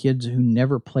see kids who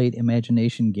never played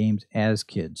imagination games as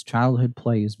kids. Childhood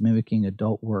play is mimicking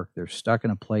adult work. They're stuck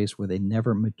in a place where they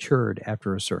never matured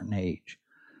after a certain age.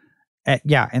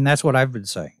 And that's what I've been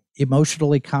saying.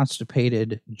 Emotionally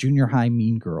constipated junior high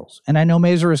mean girls. And I know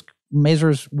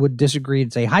Mazers would disagree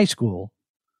and say high school,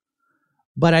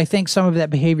 but I think some of that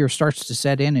behavior starts to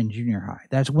set in junior high.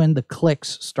 That's when the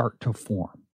cliques start to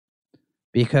form.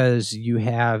 Because you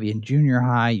have in junior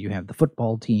high, you have the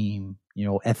football team,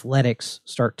 athletics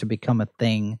start to become a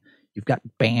thing. You've got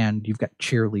band, you've got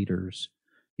cheerleaders,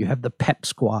 you have the pep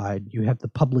squad, you have the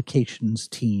publications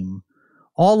team.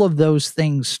 All of those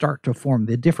things start to form.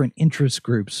 The different interest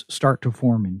groups start to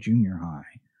form in junior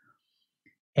high.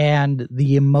 And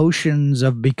the emotions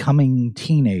of becoming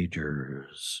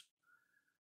teenagers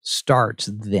starts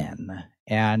then.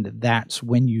 And that's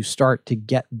when you start to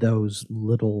get those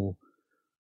little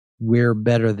we're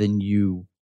better than you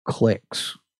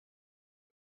clicks.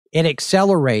 It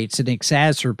accelerates and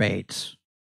exacerbates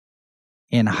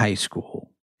in high school.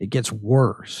 It gets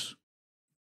worse,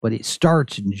 but it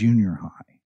starts in junior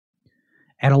high.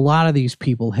 And a lot of these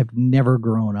people have never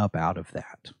grown up out of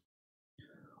that.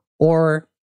 Or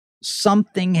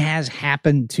something has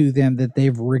happened to them that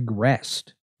they've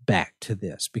regressed back to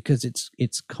this because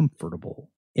it's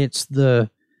comfortable. It's the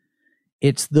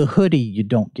hoodie you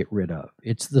don't get rid of.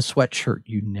 It's the sweatshirt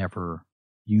you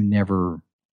never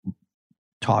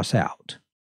toss out.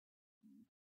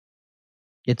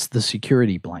 It's the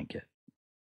security blanket.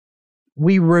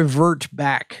 We revert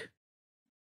back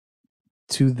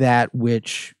to that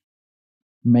which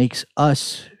makes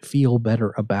us feel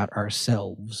better about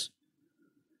ourselves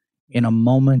in a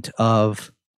moment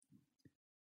of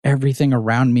everything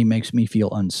around me makes me feel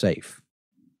unsafe.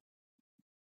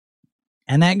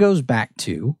 And that goes back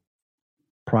to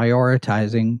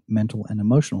prioritizing mental and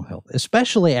emotional health,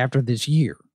 especially after this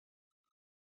year.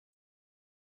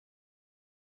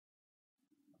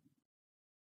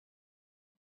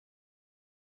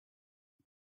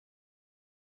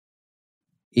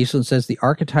 Eastland says the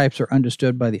archetypes are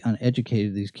understood by the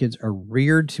uneducated. These kids are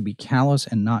reared to be callous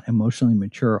and not emotionally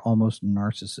mature, almost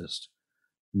narcissists,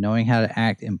 knowing how to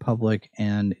act in public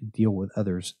and deal with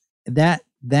others.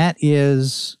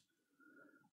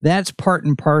 That's part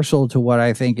and parcel to what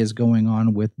I think is going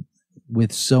on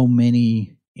with so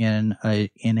many in an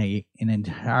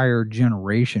entire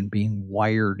generation being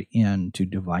wired into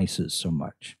devices so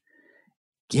much.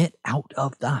 Get out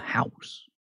of the house.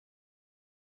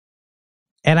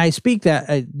 And I speak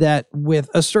that with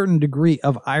a certain degree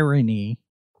of irony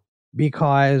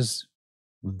because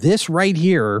this right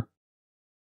here,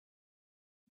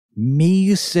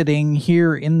 me sitting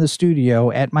here in the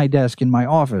studio at my desk in my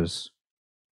office,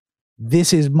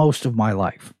 this is most of my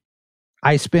life.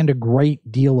 I spend a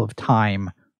great deal of time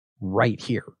right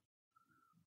here.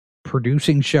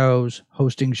 Producing shows,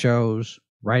 hosting shows,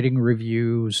 writing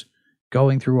reviews,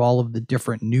 going through all of the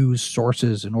different news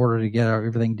sources in order to get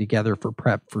everything together for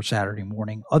prep for Saturday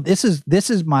morning. This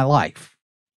is my life.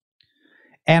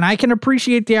 And I can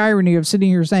appreciate the irony of sitting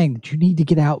here saying that you need to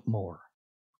get out more.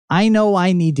 I know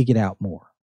I need to get out more.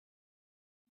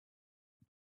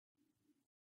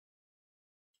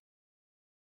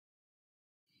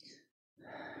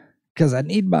 Because I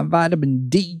need my vitamin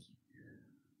D.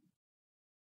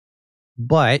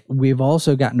 But we've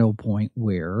also gotten to a point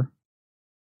where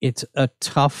it's a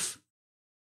tough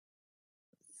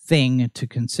thing to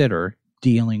consider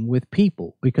dealing with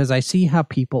people because I see how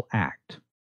people act.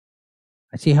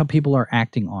 I see how people are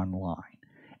acting online.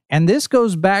 And this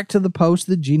goes back to the post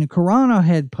that Gina Carano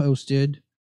had posted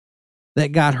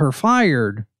that got her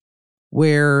fired,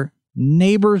 where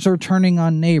neighbors are turning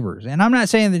on neighbors. And I'm not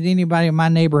saying that anybody in my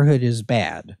neighborhood is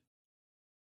bad.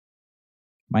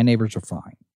 My neighbors are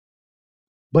fine.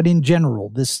 But in general,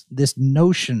 this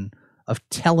notion of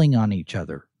telling on each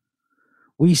other,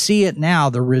 we see it now.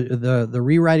 The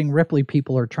Rewriting Ripley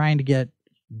people are trying to get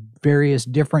various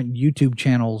different YouTube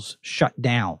channels shut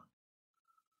down.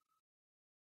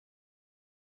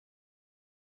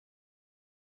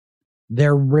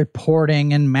 They're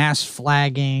reporting and mass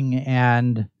flagging,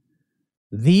 and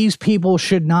these people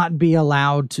should not be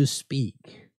allowed to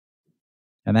speak.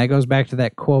 And that goes back to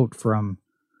that quote from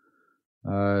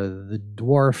the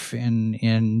dwarf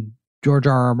in George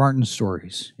R.R. Martin's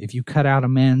stories. If you cut out a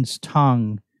man's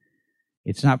tongue,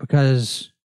 it's not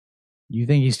because you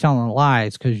think he's telling a lie,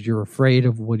 it's because you're afraid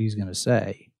of what he's going to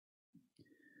say.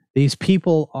 These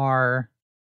people are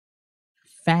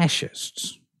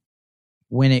fascists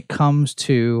when it comes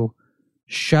to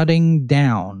shutting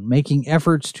down, making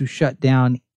efforts to shut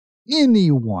down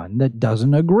anyone that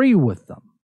doesn't agree with them.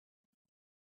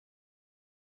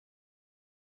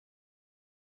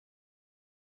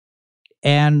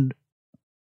 And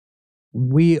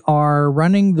we are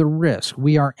running the risk,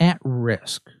 we are at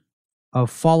risk of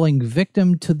falling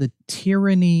victim to the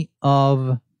tyranny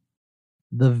of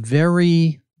the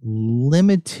very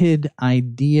limited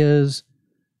ideas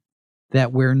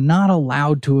that we're not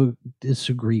allowed to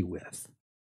disagree with.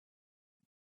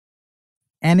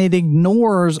 And it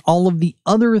ignores all of the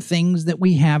other things that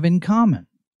we have in common.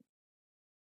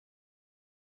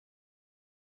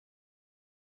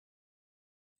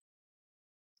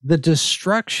 The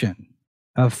destruction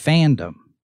of fandom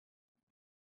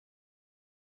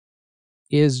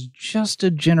is just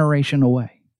a generation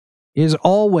away. Is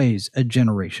always a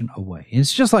generation away.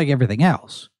 It's just like everything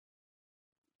else.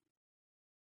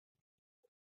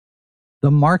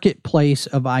 The marketplace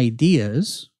of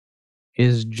ideas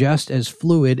is just as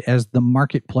fluid as the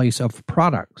marketplace of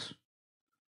products,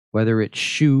 whether it's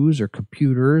shoes or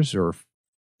computers or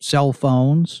cell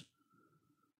phones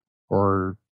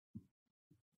or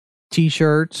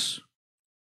t-shirts,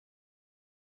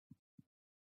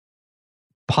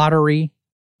 pottery,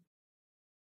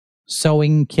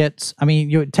 sewing kits. I mean,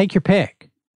 you take your pick.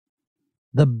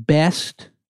 The best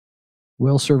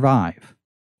will survive.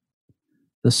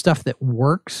 The stuff that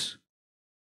works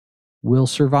will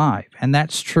survive. And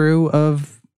that's true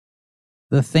of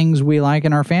the things we like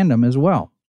in our fandom as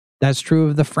well. That's true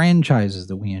of the franchises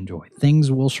that we enjoy.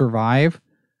 Things will survive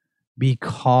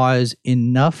because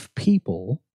enough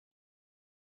people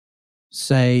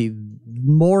say,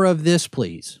 more of this,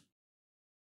 please.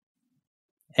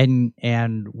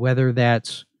 And whether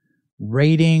that's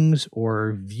ratings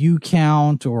or view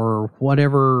count or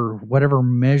whatever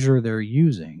measure they're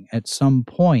using, at some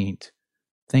point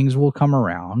things will come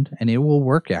around and it will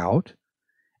work out.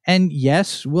 And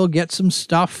yes, we'll get some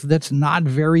stuff that's not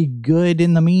very good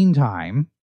in the meantime.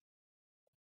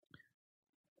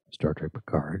 Star Trek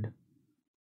Picard.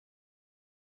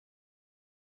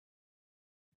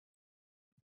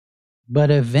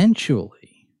 But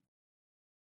eventually,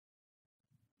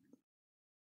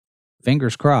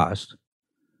 fingers crossed,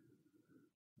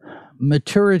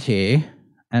 maturity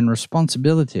and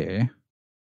responsibility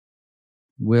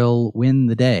will win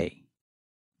the day.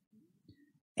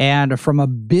 And from a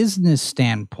business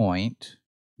standpoint,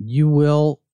 you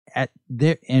will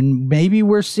and maybe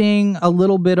we're seeing a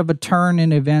little bit of a turn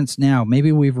in events now.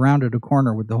 Maybe we've rounded a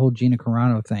corner with the whole Gina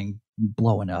Carano thing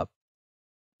blowing up,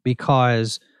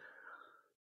 because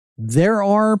there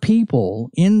are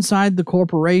people inside the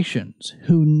corporations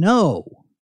who know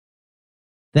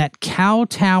that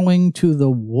kowtowing to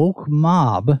the woke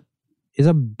mob is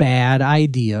a bad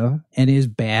idea and is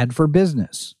bad for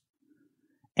business.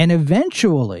 And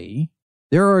eventually,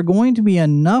 there are going to be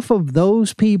enough of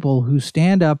those people who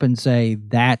stand up and say,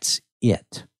 that's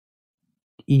it.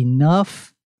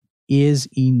 Enough is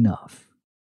enough.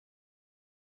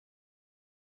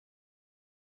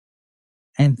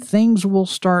 And things will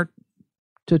start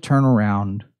to turn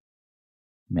around,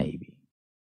 maybe.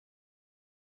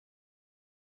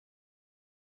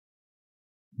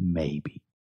 Maybe.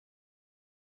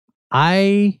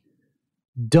 I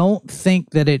don't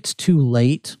think that it's too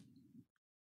late.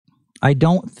 I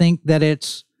don't think that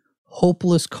it's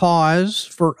hopeless cause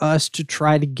for us to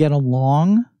try to get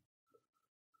along.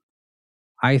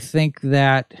 I think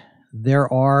that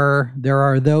there are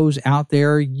those out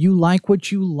there, you like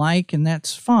what you like, and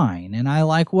that's fine. And I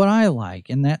like what I like,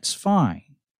 and that's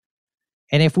fine.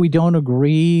 And if we don't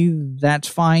agree, that's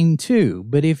fine too.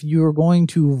 But if you're going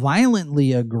to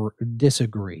violently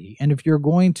disagree, and if you're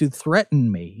going to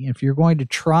threaten me, if you're going to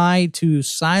try to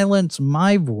silence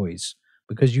my voice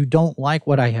because you don't like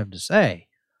what I have to say,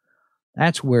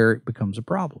 that's where it becomes a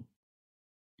problem.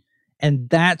 And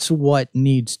that's what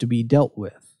needs to be dealt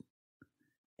with.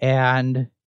 And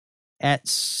at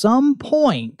some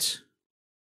point,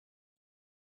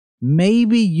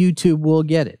 maybe YouTube will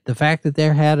get it. The fact that they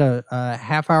had a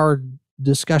half-hour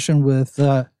discussion with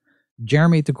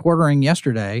Jeremy at the Quartering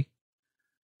yesterday,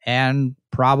 and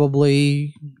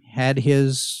probably had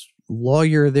his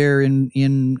lawyer there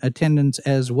in attendance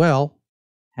as well,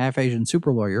 half-Asian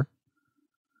super lawyer.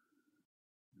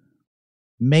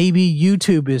 Maybe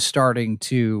YouTube is starting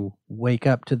to wake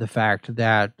up to the fact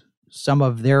that some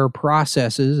of their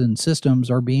processes and systems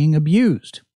are being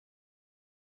abused.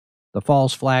 The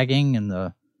false flagging and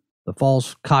the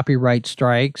false copyright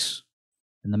strikes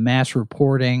and the mass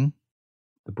reporting,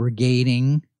 the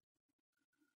brigading.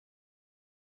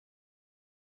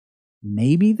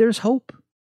 Maybe there's hope.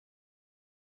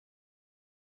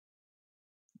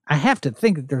 I have to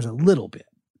think that there's a little bit.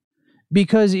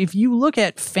 Because if you look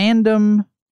at fandom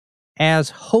as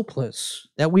hopeless,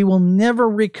 that we will never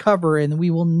recover and we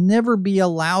will never be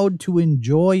allowed to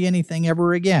enjoy anything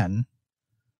ever again,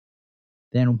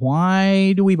 then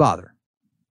why do we bother?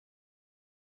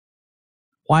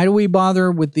 Why do we bother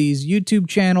with these YouTube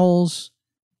channels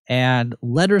and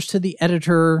letters to the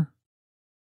editor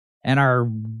and our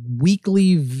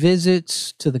weekly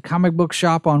visits to the comic book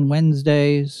shop on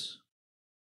Wednesdays?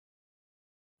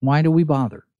 Why do we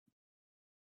bother?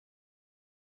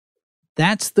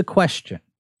 That's the question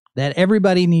that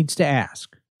everybody needs to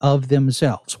ask of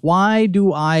themselves. Why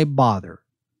do I bother?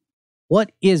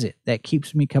 What is it that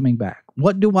keeps me coming back?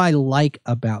 What do I like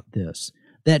about this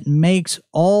that makes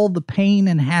all the pain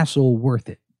and hassle worth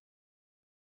it?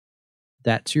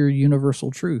 That's your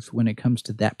universal truth when it comes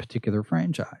to that particular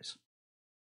franchise.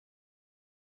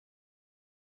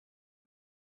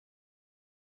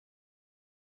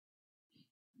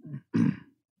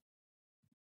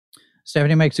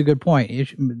 Stephanie makes a good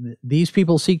point. These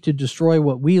people seek to destroy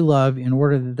what we love in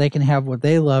order that they can have what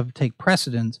they love take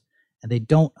precedence, and they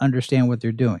don't understand what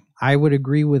they're doing. I would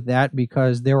agree with that,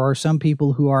 because there are some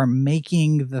people who are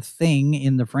making the thing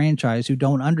in the franchise who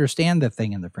don't understand the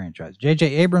thing in the franchise.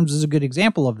 J.J. Abrams is a good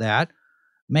example of that,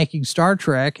 making Star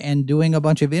Trek and doing a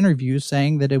bunch of interviews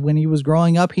saying that when he was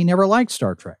growing up, he never liked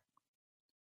Star Trek.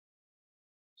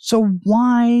 So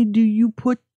why do you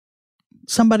put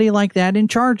somebody like that in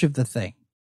charge of the thing?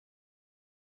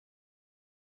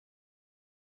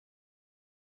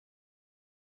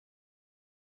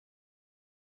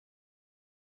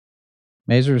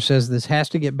 Mazer says this has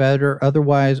to get better,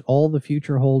 otherwise all the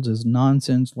future holds is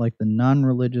nonsense, like the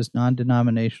non-religious,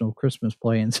 non-denominational Christmas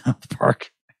play in South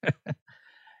Park.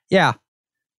 Yeah.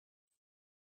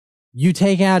 You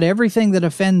take out everything that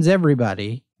offends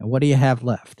everybody, and what do you have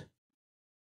left?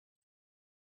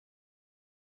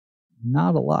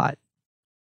 Not a lot.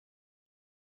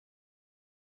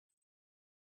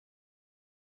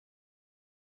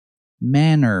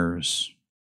 Manners.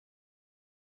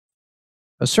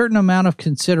 A certain amount of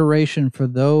consideration for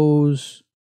those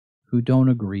who don't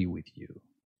agree with you.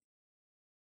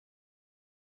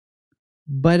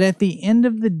 But at the end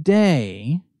of the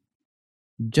day,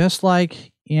 just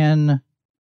like in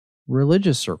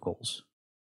religious circles,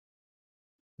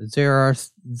 there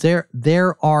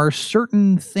are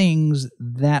certain things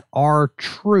that are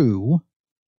true,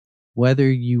 whether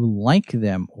you like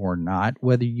them or not,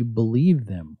 whether you believe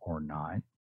them or not.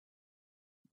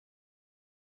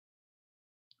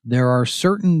 There are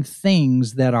certain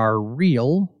things that are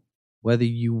real, whether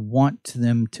you want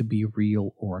them to be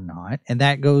real or not. And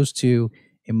that goes to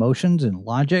emotions and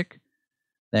logic.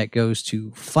 That goes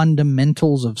to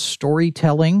fundamentals of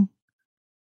storytelling,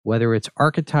 whether it's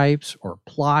archetypes or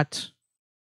plot.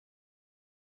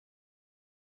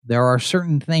 There are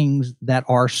certain things that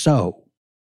are so.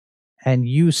 And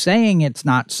you saying it's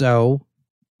not so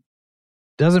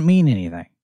doesn't mean anything.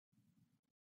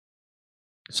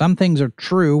 Some things are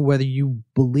true whether you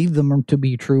believe them to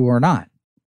be true or not.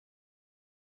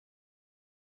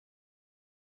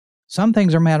 Some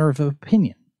things are a matter of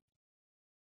opinion.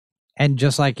 And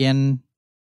just like in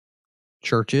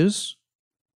churches,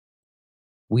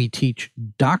 we teach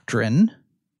doctrine.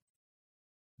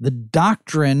 The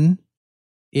doctrine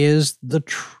is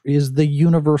the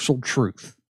universal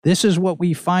truth. This is what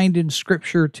we find in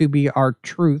Scripture to be our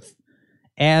truth,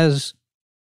 as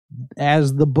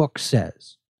the book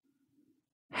says.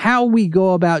 How we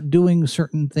go about doing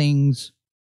certain things,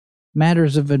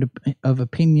 matters of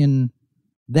opinion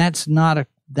that's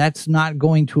not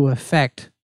going to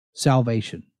affect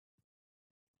salvation.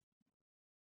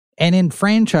 And in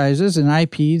franchises and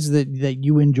IPs that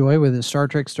you enjoy, whether it's Star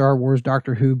Trek, Star Wars,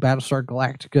 Doctor Who, Battlestar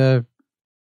Galactica,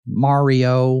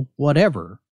 Mario,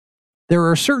 whatever, there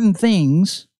are certain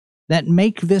things that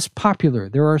make this popular.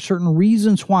 There are certain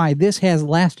reasons why this has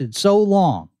lasted so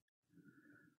long.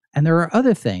 And there are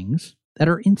other things that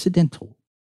are incidental,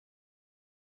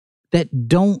 that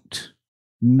don't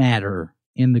matter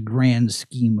in the grand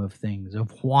scheme of things,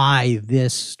 of why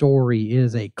this story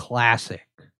is a classic.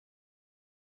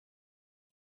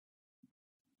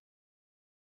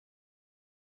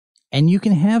 And you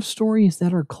can have stories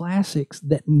that are classics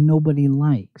that nobody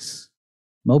likes.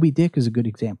 Moby Dick is a good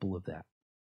example of that.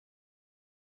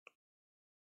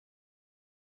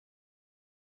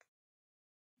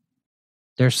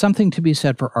 There's something to be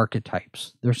said for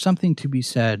archetypes. There's something to be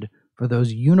said for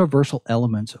those universal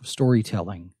elements of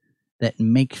storytelling that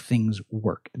make things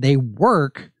work. They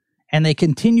work, and they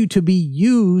continue to be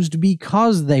used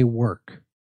because they work.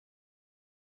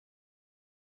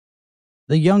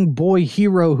 The young boy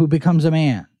hero who becomes a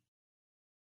man.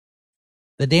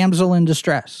 The damsel in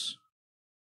distress.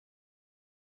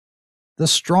 The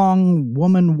strong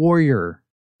woman warrior.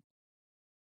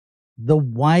 The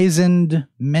wizened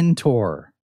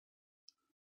mentor.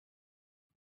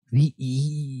 The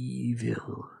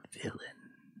evil villain.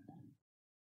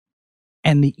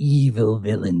 And the evil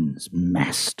villain's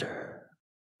master.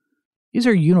 These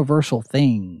are universal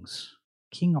things.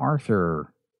 King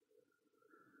Arthur,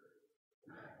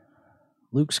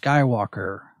 Luke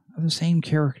Skywalker are the same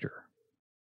character.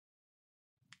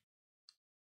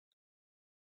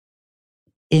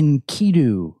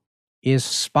 Enkidu is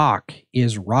Spock,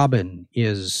 is Robin,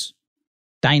 is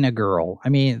Dinah Girl. I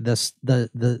mean, the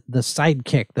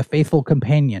sidekick, the faithful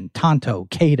companion, Tonto,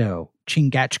 Kato,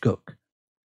 Chingachgook.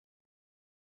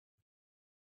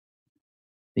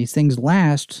 These things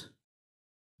last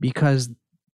because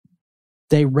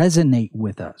they resonate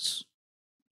with us.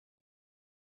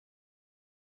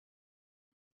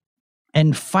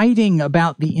 And fighting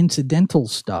about the incidental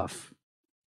stuff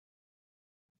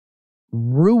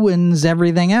ruins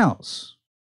everything else.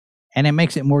 And it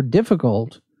makes it more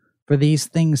difficult for these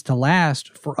things to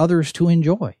last, for others to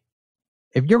enjoy.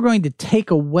 If you're going to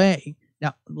take away...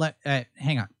 Now,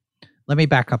 hang on. Let me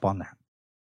back up on that.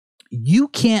 You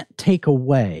can't take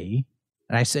away,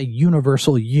 and I say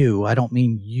universal you, I don't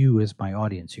mean you as my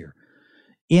audience here.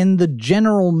 In the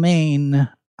general main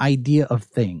idea of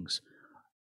things,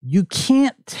 you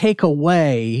can't take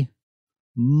away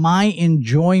my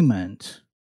enjoyment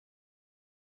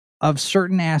of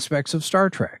certain aspects of Star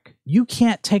Trek. You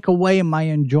can't take away my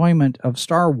enjoyment of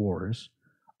Star Wars,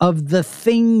 of the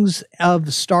things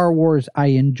of Star Wars I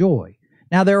enjoy.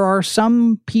 Now, there are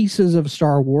some pieces of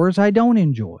Star Wars I don't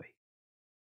enjoy.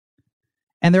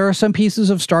 And there are some pieces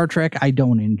of Star Trek I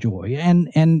don't enjoy. And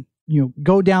you know,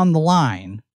 go down the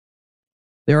line.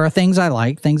 There are things I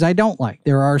like, things I don't like.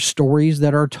 There are stories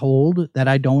that are told that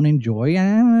I don't enjoy.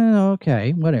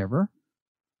 Okay, whatever.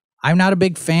 I'm not a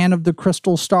big fan of The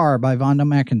Crystal Star by Vonda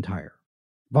McIntyre.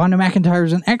 Vonda McIntyre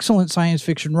is an excellent science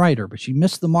fiction writer, but she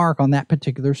missed the mark on that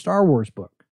particular Star Wars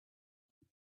book.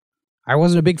 I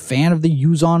wasn't a big fan of the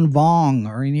Yuzon Vong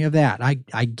or any of that.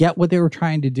 I get what they were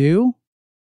trying to do.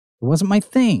 It wasn't my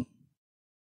thing.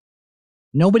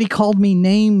 Nobody called me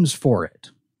names for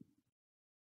it.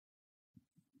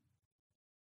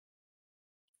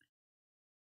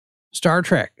 Star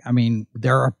Trek. I mean,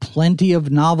 there are plenty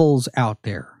of novels out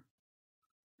there.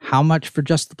 How Much for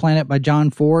Just the Planet by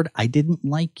John Ford? I didn't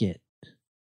like it.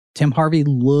 Tim Harvey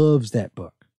loves that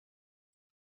book.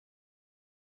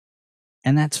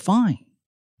 And that's fine.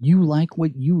 You like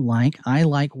what you like. I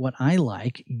like what I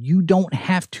like. You don't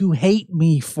have to hate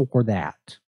me for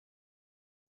that.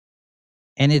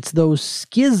 And it's those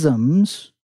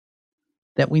schisms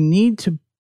that we need to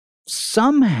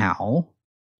somehow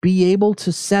be able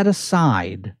to set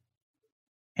aside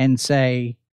and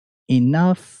say,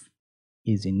 enough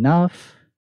is enough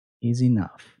is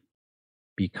enough.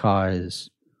 Because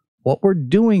what we're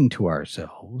doing to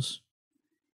ourselves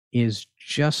is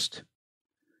just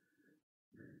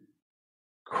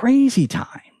crazy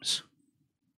times.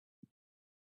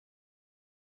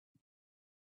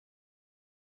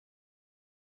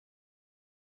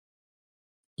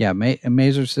 Yeah,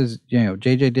 Mazer says, you know,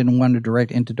 JJ didn't want to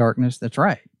direct Into Darkness. That's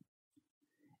right.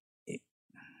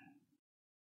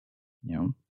 You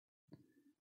know,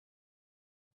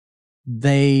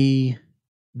 the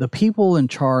people in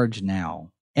charge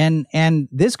now, and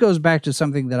this goes back to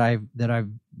something that I've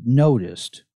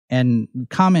noticed, and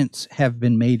comments have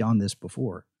been made on this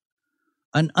before.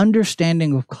 an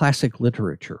understanding of classic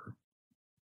literature,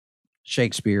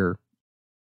 Shakespeare,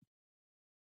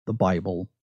 the Bible,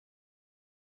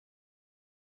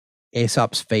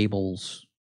 Aesop's fables,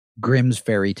 Grimm's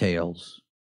fairy tales,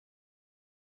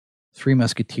 Three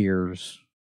Musketeers,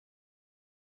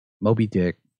 Moby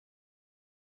Dick,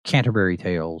 Canterbury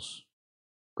Tales,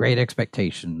 Great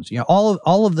Expectations,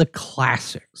 all of the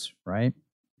classics, right?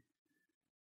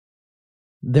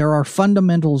 There are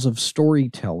fundamentals of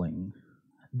storytelling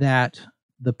that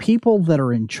the people that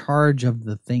are in charge of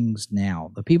the things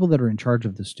now, the people that are in charge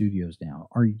of the studios now,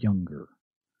 are younger.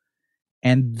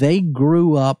 And they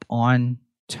grew up on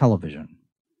television.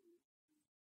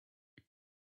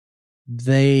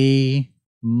 They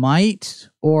might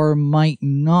or might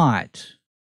not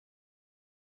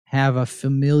have a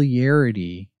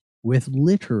familiarity with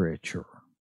literature.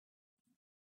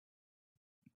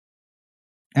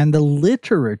 And the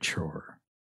literature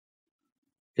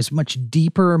is much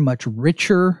deeper, much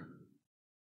richer,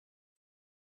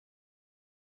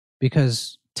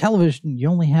 because television, you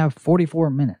only have 44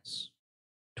 minutes,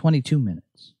 22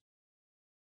 minutes.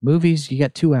 Movies, you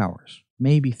got 2 hours,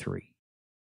 maybe 3,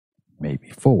 maybe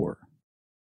 4.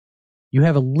 You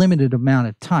have a limited amount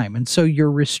of time, and so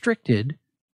you're restricted,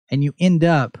 and you end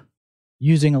up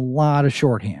using a lot of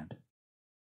shorthand.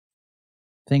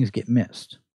 Things get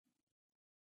missed.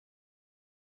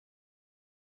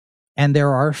 And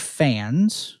there are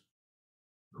fans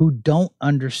who don't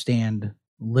understand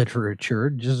literature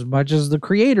just as much as the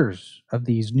creators of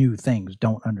these new things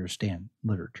don't understand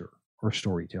literature or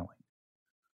storytelling.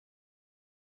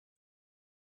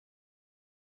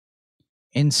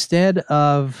 Instead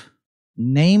of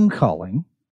name calling,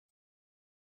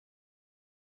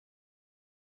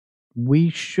 we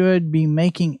should be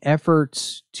making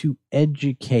efforts to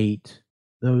educate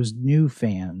those new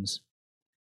fans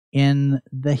in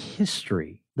the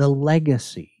history, the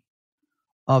legacy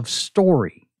of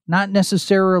story. Not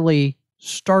necessarily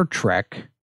Star Trek,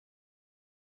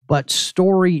 but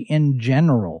story in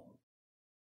general.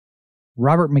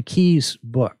 Robert McKee's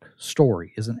book,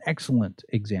 Story, is an excellent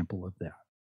example of that.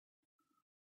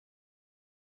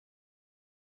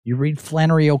 You read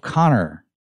Flannery O'Connor.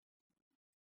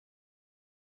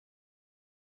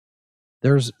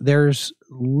 There's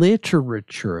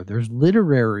literature, there's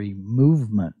literary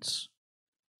movements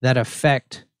that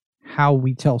affect how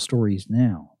we tell stories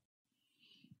now.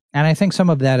 And I think some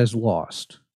of that is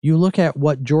lost. You look at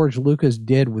what George Lucas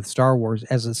did with Star Wars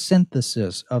as a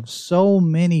synthesis of so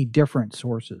many different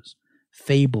sources,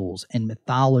 fables and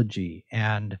mythology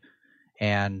and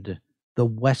the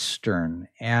Western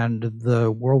and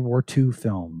the World War II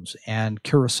films and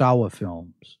Kurosawa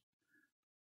films.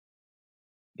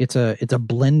 It's a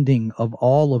blending of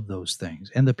all of those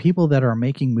things. And the people that are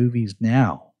making movies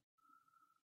now,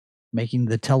 making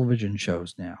the television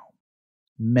shows now,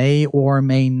 may or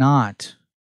may not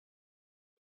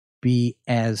be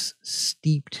as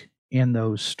steeped in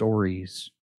those stories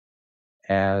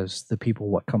as the people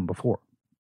what come before.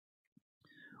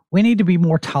 We need to be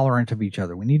more tolerant of each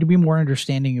other. We need to be more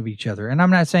understanding of each other. And I'm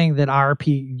not saying that our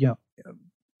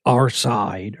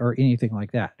side or anything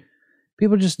like that.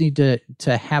 People just need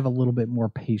to have a little bit more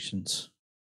patience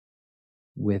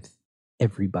with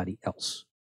everybody else.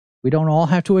 We don't all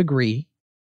have to agree.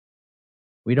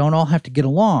 We don't all have to get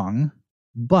along,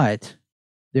 but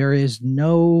there is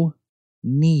no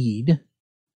need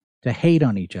to hate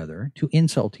on each other, to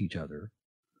insult each other,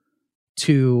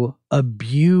 to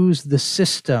abuse the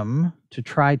system to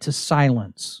try to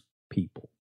silence people.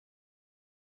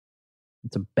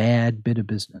 It's a bad bit of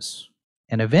business.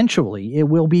 And eventually, it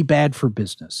will be bad for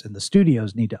business. And the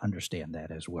studios need to understand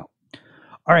that as well.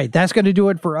 All right, that's going to do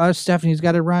it for us. Stephanie's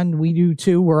got to run. We do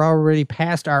too. We're already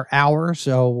past our hour,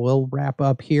 so we'll wrap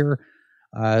up here.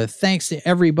 Thanks to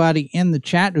everybody in the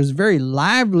chat. It was a very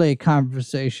lively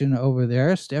conversation over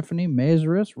there. Stephanie,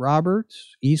 Mazuris, Robert,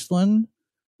 Eastland.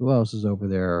 Who else is over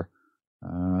there?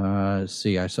 Let's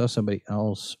see. I saw somebody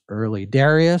else early.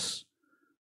 Darius.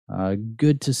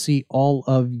 Good to see all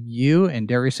of you. And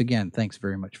Darius, again, thanks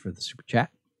very much for the super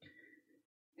chat.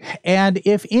 And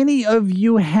if any of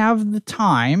you have the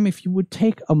time, if you would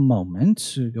take a moment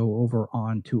to go over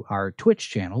onto our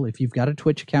Twitch channel. If you've got a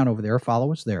Twitch account over there,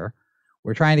 follow us there.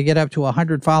 We're trying to get up to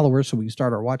 100 followers so we can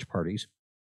start our watch parties.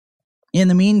 In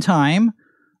the meantime,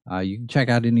 you can check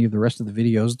out any of the rest of the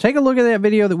videos. Take a look at that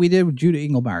video that we did with Judah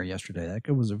Engelmeyer yesterday.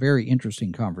 That was a very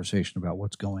interesting conversation about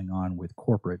what's going on with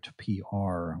corporate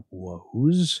PR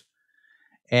woes.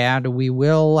 And we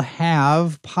will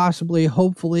have possibly,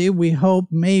 hopefully, we hope,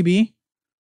 maybe,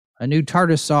 a new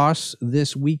tartar sauce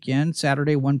this weekend,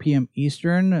 Saturday, 1 p.m.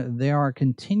 Eastern. They are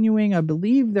continuing, I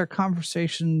believe, their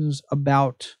conversations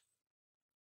about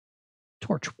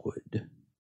Torchwood.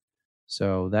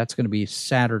 So that's going to be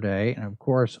Saturday. And of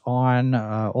course,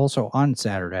 also on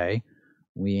Saturday,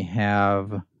 we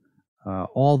have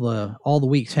all the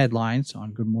week's headlines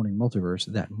on Good Morning Multiverse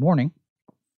that morning.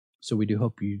 So we do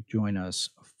hope you join us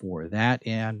for that.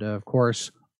 And of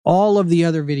course, all of the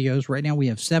other videos. Right now we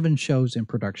have 7 shows in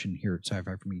production here at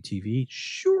Sci-Fi For Me TV.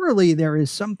 Surely there is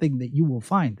something that you will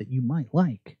find that you might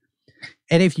like.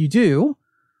 And if you do,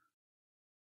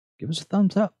 give us a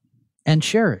thumbs up and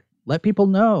share it. Let people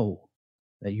know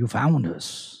that you found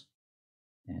us.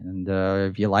 And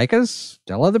if you like us,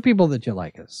 tell other people that you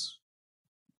like us.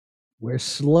 We're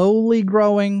slowly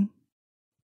growing.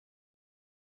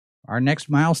 Our next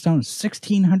milestone is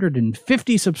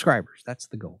 1,650 subscribers. That's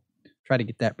the goal. Try to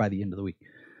get that by the end of the week.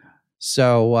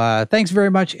 So thanks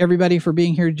very much, everybody, for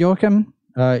being here. Joachim,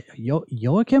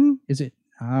 Joachim, is it?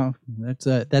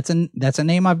 That's a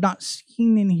name I've not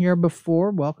seen in here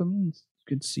before. Welcome. It's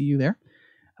good to see you there.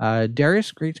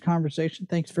 Darius, great conversation.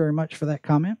 Thanks very much for that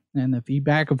comment and the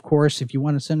feedback. Of course, if you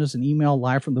want to send us an email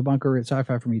live from the bunker at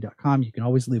sci-fi4me.com, you can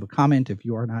always leave a comment if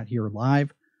you are not here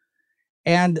live.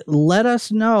 And let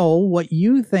us know what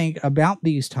you think about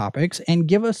these topics and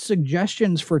give us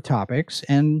suggestions for topics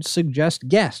and suggest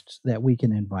guests that we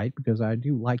can invite, because I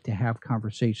do like to have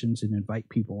conversations and invite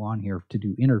people on here to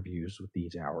do interviews with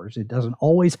these hours. It doesn't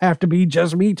always have to be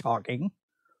just me talking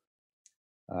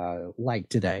like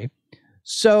today.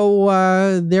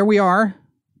 So there we are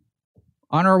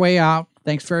on our way out.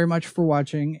 Thanks very much for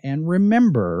watching. And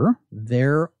remember,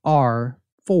 there are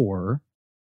 4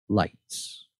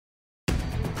 lights.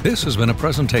 This has been a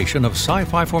presentation of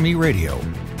Sci-Fi For Me Radio.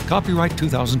 Copyright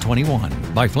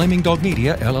 2021 by Flaming Dog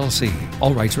Media, LLC.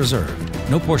 All rights reserved.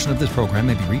 No portion of this program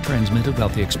may be retransmitted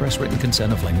without the express written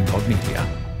consent of Flaming Dog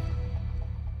Media.